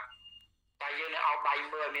ថាតែយើងនៅអោបដៃ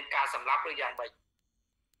មើលមានការសម្លាប់ឬយ៉ាងម៉េច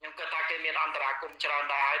ខ្ញុំគិតថាគេមានអន្តរាគមន៍ច្រើន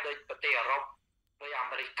ដែរហើយដូចប្រទេសអឺរ៉ុបដោយអា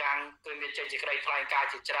មេរិកកាំងគឺមានចេញសេចក្តីថ្លែងការណ៍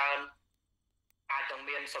ជាច្រើនអាចនឹង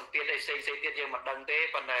មានសម្ពាធអីផ្សេងៗទៀតយើងមិនដឹងទេ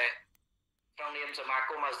ប៉ុន្តែក្នុងនាមសមា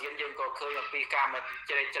គមអាស៊ានយើងក៏ឃើញអំពីការមិន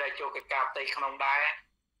ជ្រែកជ្រែកចូលកិច្ចការផ្ទៃក្នុងដែរ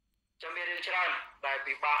ចាំមានរឿងច្រើនដែល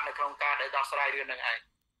ពិបាកនៅក្នុងការដែលដោះស្រាយរឿងហ្នឹងឯង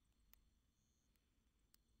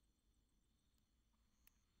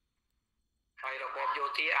ហើយរបបយោ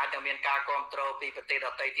ធាអាចនឹងមានការគ្រប់គ្រងពីប្រទេសដ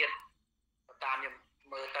ទៃទៀតតាមខ្ញុំ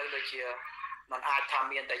មើលទៅដូចជាมันអាចថា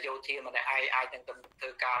មានតែយោធាម្នាក់ឯងអាចនឹងធ្វើ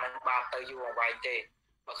ការនឹងបានទៅយូរអង្វែងទេ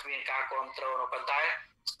បើគ្មានការគ្រប់គ្រងនោះប៉ុន្តែ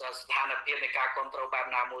ស្ថានភាពនៃការគ្រប់គ្រងបែប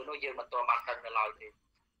ណាមួយនោះយើងមិនទាន់បានដឹងនៅឡើយទេ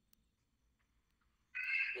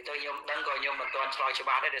និយាយទៅខ្ញុំដឹងក៏ខ្ញុំមិនទាន់ឆ្លើយច្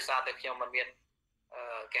បាស់ដែរដោយសារតែខ្ញុំមិនមាន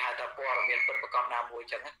គេហៅថាព័ត៌មានពិតប្រាកដណាមួយអ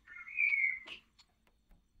ញ្ចឹងណា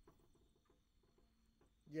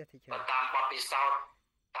តាមបទពិសោធ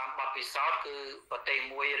ន៍គឺប្រទេស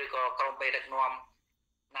មួយឬក៏ក្រុមបេដឹកនាំ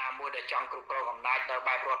ណាមួយដែលចង់គ្រប់គ្រងអំណាចដល់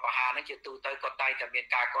បែបរដ្ឋប្រហារហ្នឹងជាទូទៅគាត់តែងតែមាន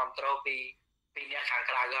ការគ្រប់គ្រងពីអ្នកខាង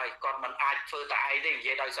ក្រៅហើយគាត់មិនអាចធ្វើតែឯងទេនិ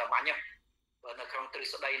យាយដោយសាមញ្ញ បើនៅក្នុងទ្រឹ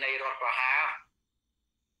ស្ដីនៃរដ្ឋប្រហារ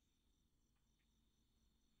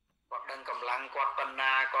គាត់ដឹងកម្លាំងគាត់ប៉ុណ្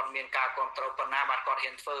ណាគាត់មានការគ្រប់គ្រងប៉ុណ្ណាបាទគាត់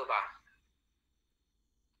ហ៊ានធ្វើបាទ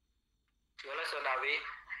យល់ទេសូដាវី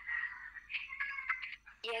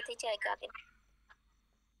Yeah, teacher, I got it.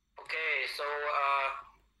 Okay so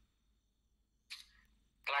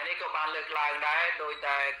កន្លែងនេះក៏បានលើកឡើងដែរដោយ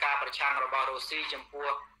តែការប្រឆាំងរបស់រុស្ស៊ីចំពោះ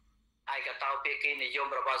ឯកតោភាគីនិយម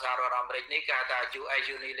របស់សហរដ្ឋអាមេរិកនេះគេហៅថា US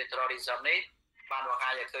unilateralism នេះបានបង្ហា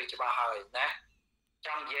ញឲ្យឃើញច្បាស់ហើយណាច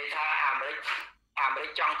ង់និយាយថាអាមេរិ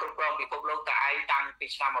កចង់គ្រប់គ្រងពិភពលោកតែឯងតាំងពី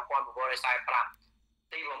ឆ្នាំ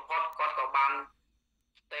1945ទីបំផុតគាត់ក៏បាន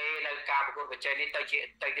ទេនៅការប្រកួតប្រជែងនេះទៅជា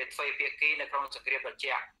ទ្វេភាគីនៅក្នុងសង្គ្រាមត្រ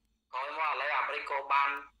ជាក់ក្រោយមកឥឡូវអាមេរិកក៏បាន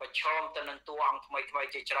ប្រឈមទៅនឹងតួអង្គថ្មី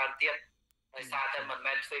ជាច្រើនទៀតដោយសារតែមិន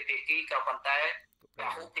មែនទ្វេភាគីក៏ប៉ុន្តែព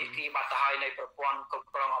ហុភាគីបាត់ទៅហើយនៃប្រព័ន្ធគ្រប់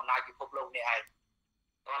គ្រងអំណាចពិភពលោកនេះឯង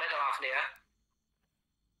តោះនេះបងប្អូនគ្នា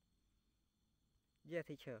Yeah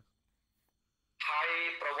teacher ហើយ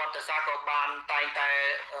ប្រវត្តិសាស្ត្រក៏បានតែងតែ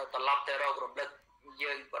ត្រឡប់ទៅរករំលឹក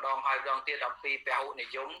យើងម្ដងហើយម្ដងទៀតអំពីពហុនិ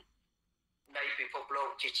យមនៃពិភពលោក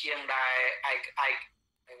ជាជាងដែល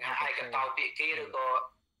ឯកតោភាគីឬក៏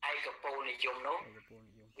ឯកពលនិយមនោះ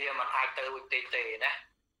វាមិនអាចទៅទេណា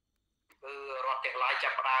គឺរដ្ឋទាំងឡាយចា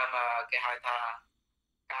ប់ផ្ដើមគេហៅថា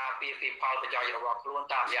ការពីផលប្រយោជន៍របស់ខ្លួន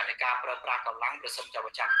តាមរយៈនៃការប្រើប្រាស់កម្លាំងប្រសិនជា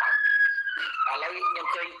ប្រចាំបាទឥឡូវខ្ញុំ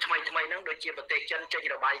ឃើញថ្មីហ្នឹងដូចជាប្រទេសចិនចេញ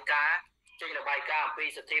របាយការណ៍អំពី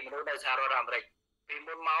សិទ្ធិមនុស្សនៅសហរដ្ឋអាមេរិកពី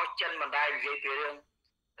មុនមកចិនមិនដែលនិយាយពីរឿង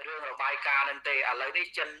របាយការណ៍ហ្នឹងទេឥឡូវនេះ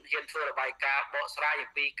ចិនហ៊ានធ្វើរបាយការណ៍បកស្រាយ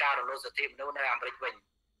អំពីការរំលោភសិទ្ធិមនុស្សនៅអាមេរិកវិញ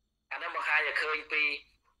អានេះបង្ហាញឲ្យឃើញពី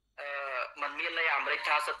มันមាននៅអាមេរិក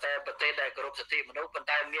ថាសិទ្ធិប្រទេសដែលគោរពសិទ្ធិមនុស្សប៉ុន្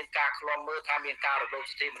តែមានការឃ្លាំមើលថាមានការរំលោភ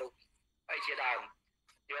សិទ្ធិមនុស្សអីជាដើម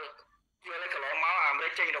យល់កន្លងមកអាមេរិ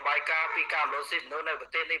កចេញរបាយការណ៍ពីការរំលោភសិទ្ធិមនុស្សនៅប្រ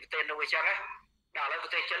ទេសនេះប្រទេសនោះអញ្ចឹងណាដល់ឥឡូវប្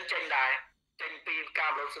រទេសចិនចេញដែរចេញពីការ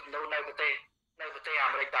រំលោភសិទ្ធិមនុស្សនៅប្រទេសអា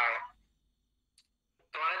មេរិកដែរ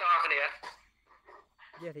តើអ្នកគ្នា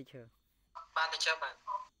Yeah teacher បាន teacher បាទ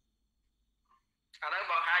អានោះ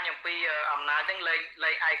បង្ហាញអំពីអំណាចហ្នឹង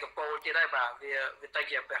លេខឯកពលទៀតហើយបាទវាទៅ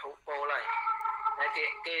ជាពហុពលហើយតែ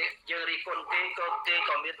គេយើងរីគុណគេ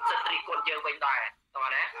ក៏មានសិទ្ធិរីគុណយើងវិញដែរតោះ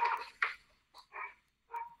ណា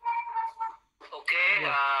អូខេ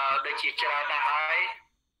ដូចជាច្រើនណាស់ហើយ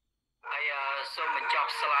សូមបញ្ចប់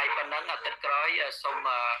slide ប៉ុណ្ណឹងអាទិត្យក្រោយសូម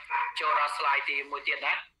ចូលដល់ slide ទី1ទៀត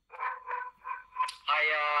ណាហើយ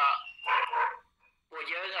ពួក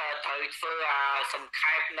យើងត្រូវធ្វើសង្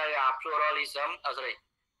ខេបនៅpluralism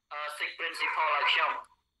six principle ឲ្យខ្ញុំ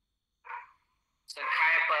សង្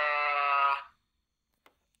ខេប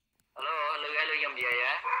hello លើខ្ញុំនិយាយ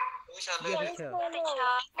ហ៎ Yeah teacher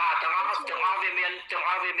បាទទាំងអស់វាមាន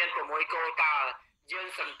6គោលការណ៍យើង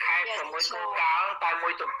សង្ខេប6គោលការណ៍តែមួ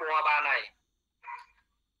យទំព័របានហើយ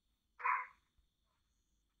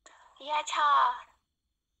Yeah, cha.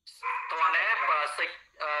 តោះនេះបើសិច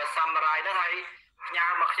summarize ហ្នឹងហើយផ្ញើ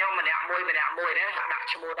មកខ្ញុំម្នាក់មួយណាដាក់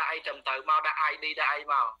ឈ្មោះដាក់អីត្រឹមត្រូវមកដាក់ ID ដាក់អី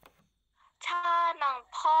មក Cha នឹង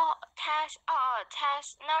ផុស test test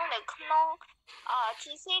នឹងនៅក្នុង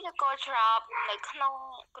TC ឬក៏ drop នៅក្នុង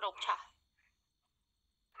group ចា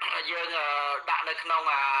យើងដាក់នៅក្នុង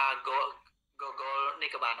Google នេះ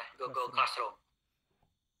ក៏បានដែរ Google Classroom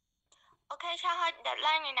អូខេឆាហើយ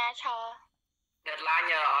deadline ឯណាឆា deadline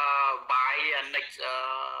by next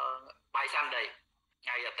by Sunday ថ្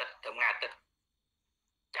ងៃអាទិត្យទៅថ្ងៃអាទិត្យ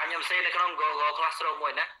ចាំខ្ញុំសេនៅក្នុង Google Classroom មួ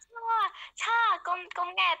យណា ឆាកុំ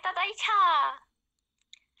ថ្ងៃអាទិត្យអីឆា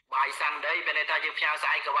by Sunday ពេលថាយើងផ្ញើស្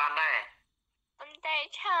អែកក៏បានដែរ ប៉ុន្តែ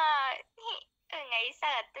ឆាថ្ងៃ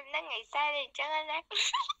សៅរ៍អាទិត្យហ្នឹងថ្ងៃសៅរ៍អញ្ចឹងណា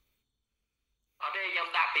អត់ទេខ្ញុំ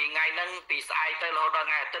ដាក់ពីថ្ងៃហ្នឹងពីស្អែកទៅរហូតដល់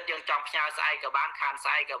ថ្ងៃអាទិត្យយើងចង់ផ្ញើស្អែកក៏បានខានស្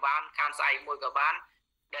អែកក៏បានខានស្អែកមួយក៏បាន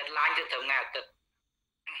deadline ទៅថ្ងៃអាទិត្យ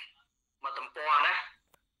មកទំព័រណា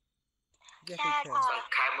Yeah teacher ស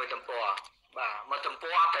ង្ខេបមួយទំព័របាទមកទំព័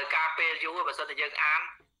រអត់ត្រូវការពេលយូរបើសិនតែយើងអាន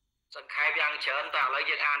សង្ខេបយ៉ាងច្រើនតែឥឡូវ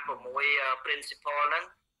យើងអាន6 principle ហ្នឹង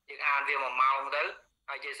យើងអានវា1ម៉ោងទៅ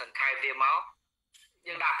ហើយយើងសង្ខេបវាមក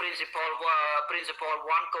យើងដាក់ principle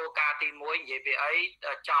 1គោលការណ៍ទី1និយាយពីអី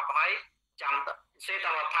ចប់ហើយចាំសេតែ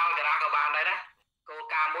មួយ paragraph ក៏បានដែរណាគោល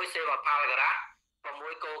ការណ៍មួយសេមួយ paragraph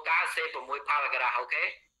 6គោលការណ៍សេ6 paragraph អូខេ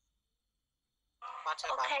បាទចា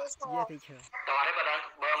អូ បាទ ខេ Yeah teacher តោះនេះ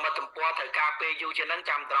បើមកទំព័រត្រូវការពេលយូរជាងហ្នឹង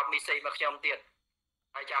ចាំ drop message មកខ្ញុំទៀត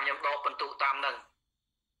ហើយចាំខ្ញុំដកបន្ទុកតាមហ្នឹង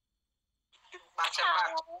បាទចាបាទ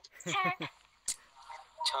ឆា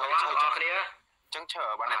ឈើ បងប្អូនគ្នា ចឹងឈើ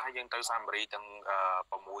បានថាយើងទៅ summary ទាំង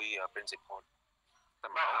6 principle តែ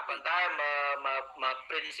មក ប៉ុន្តែមក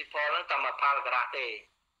principle ហ្នឹងតែមក paragraph ទេ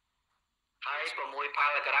ហើយ6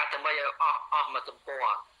 paragraph ទៅមិនឲ្យអស់មកទំព័រ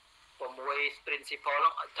 6 principle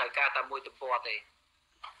ហ្នឹងត្រូវការតែមួយទំព័រទេបង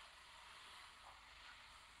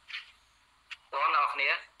ប្អូនគ្នា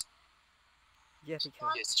Yes teacher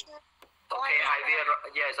Yes Okay I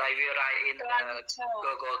will write in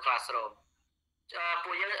Google Classroom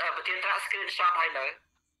ពួកយើងប្រធានថ្នាក់ screenshot ឲ្យនៅ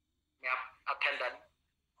ញ៉ាំ attendant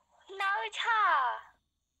នៅឆា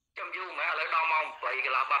ចាំយូរមែនឥឡូវដល់ម៉ោង 8 ក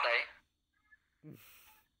ន្លះបាត់ហើយ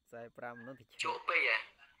 45នោះ teacher ជក់ពេកហ៎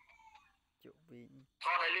ជក់ពេក ថ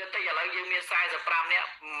តឲ្យលឿនតិចឥឡូវយើងមាន45នាក់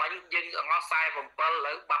មិញយើងអស់47ឥ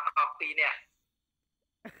ឡូវបាត់អស់2នាក់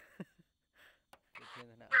ប្រធាន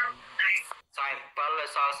ថ្នាក់ 47ហើយ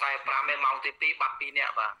សល់45ឯម៉ោងទី2បាត់2នា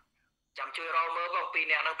ក់បាទចាំជួយរកមើលបង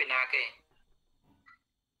2នាក់ហ្នឹងពីណាគេ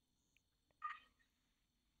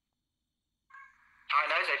ហើយ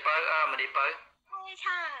នៅស្រីពៅមនីពៅ ហើយ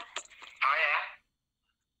ឆា ហើយហ៎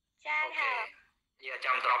ចា អូខេ ថា យា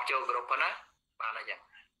ចាំ drop ចូល group ហ្នឹងណាបានហើយចឹង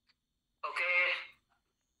អូខេ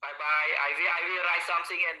bye bye I will write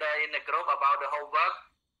something in the group about the homework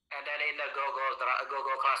and then in the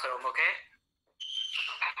Google Classroom okay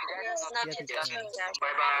Yes, not Yes, teacher. teacher.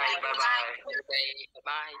 bye bye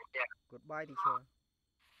Goodbye teacher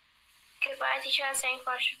Goodbye, teacher. Thanks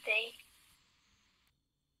for today.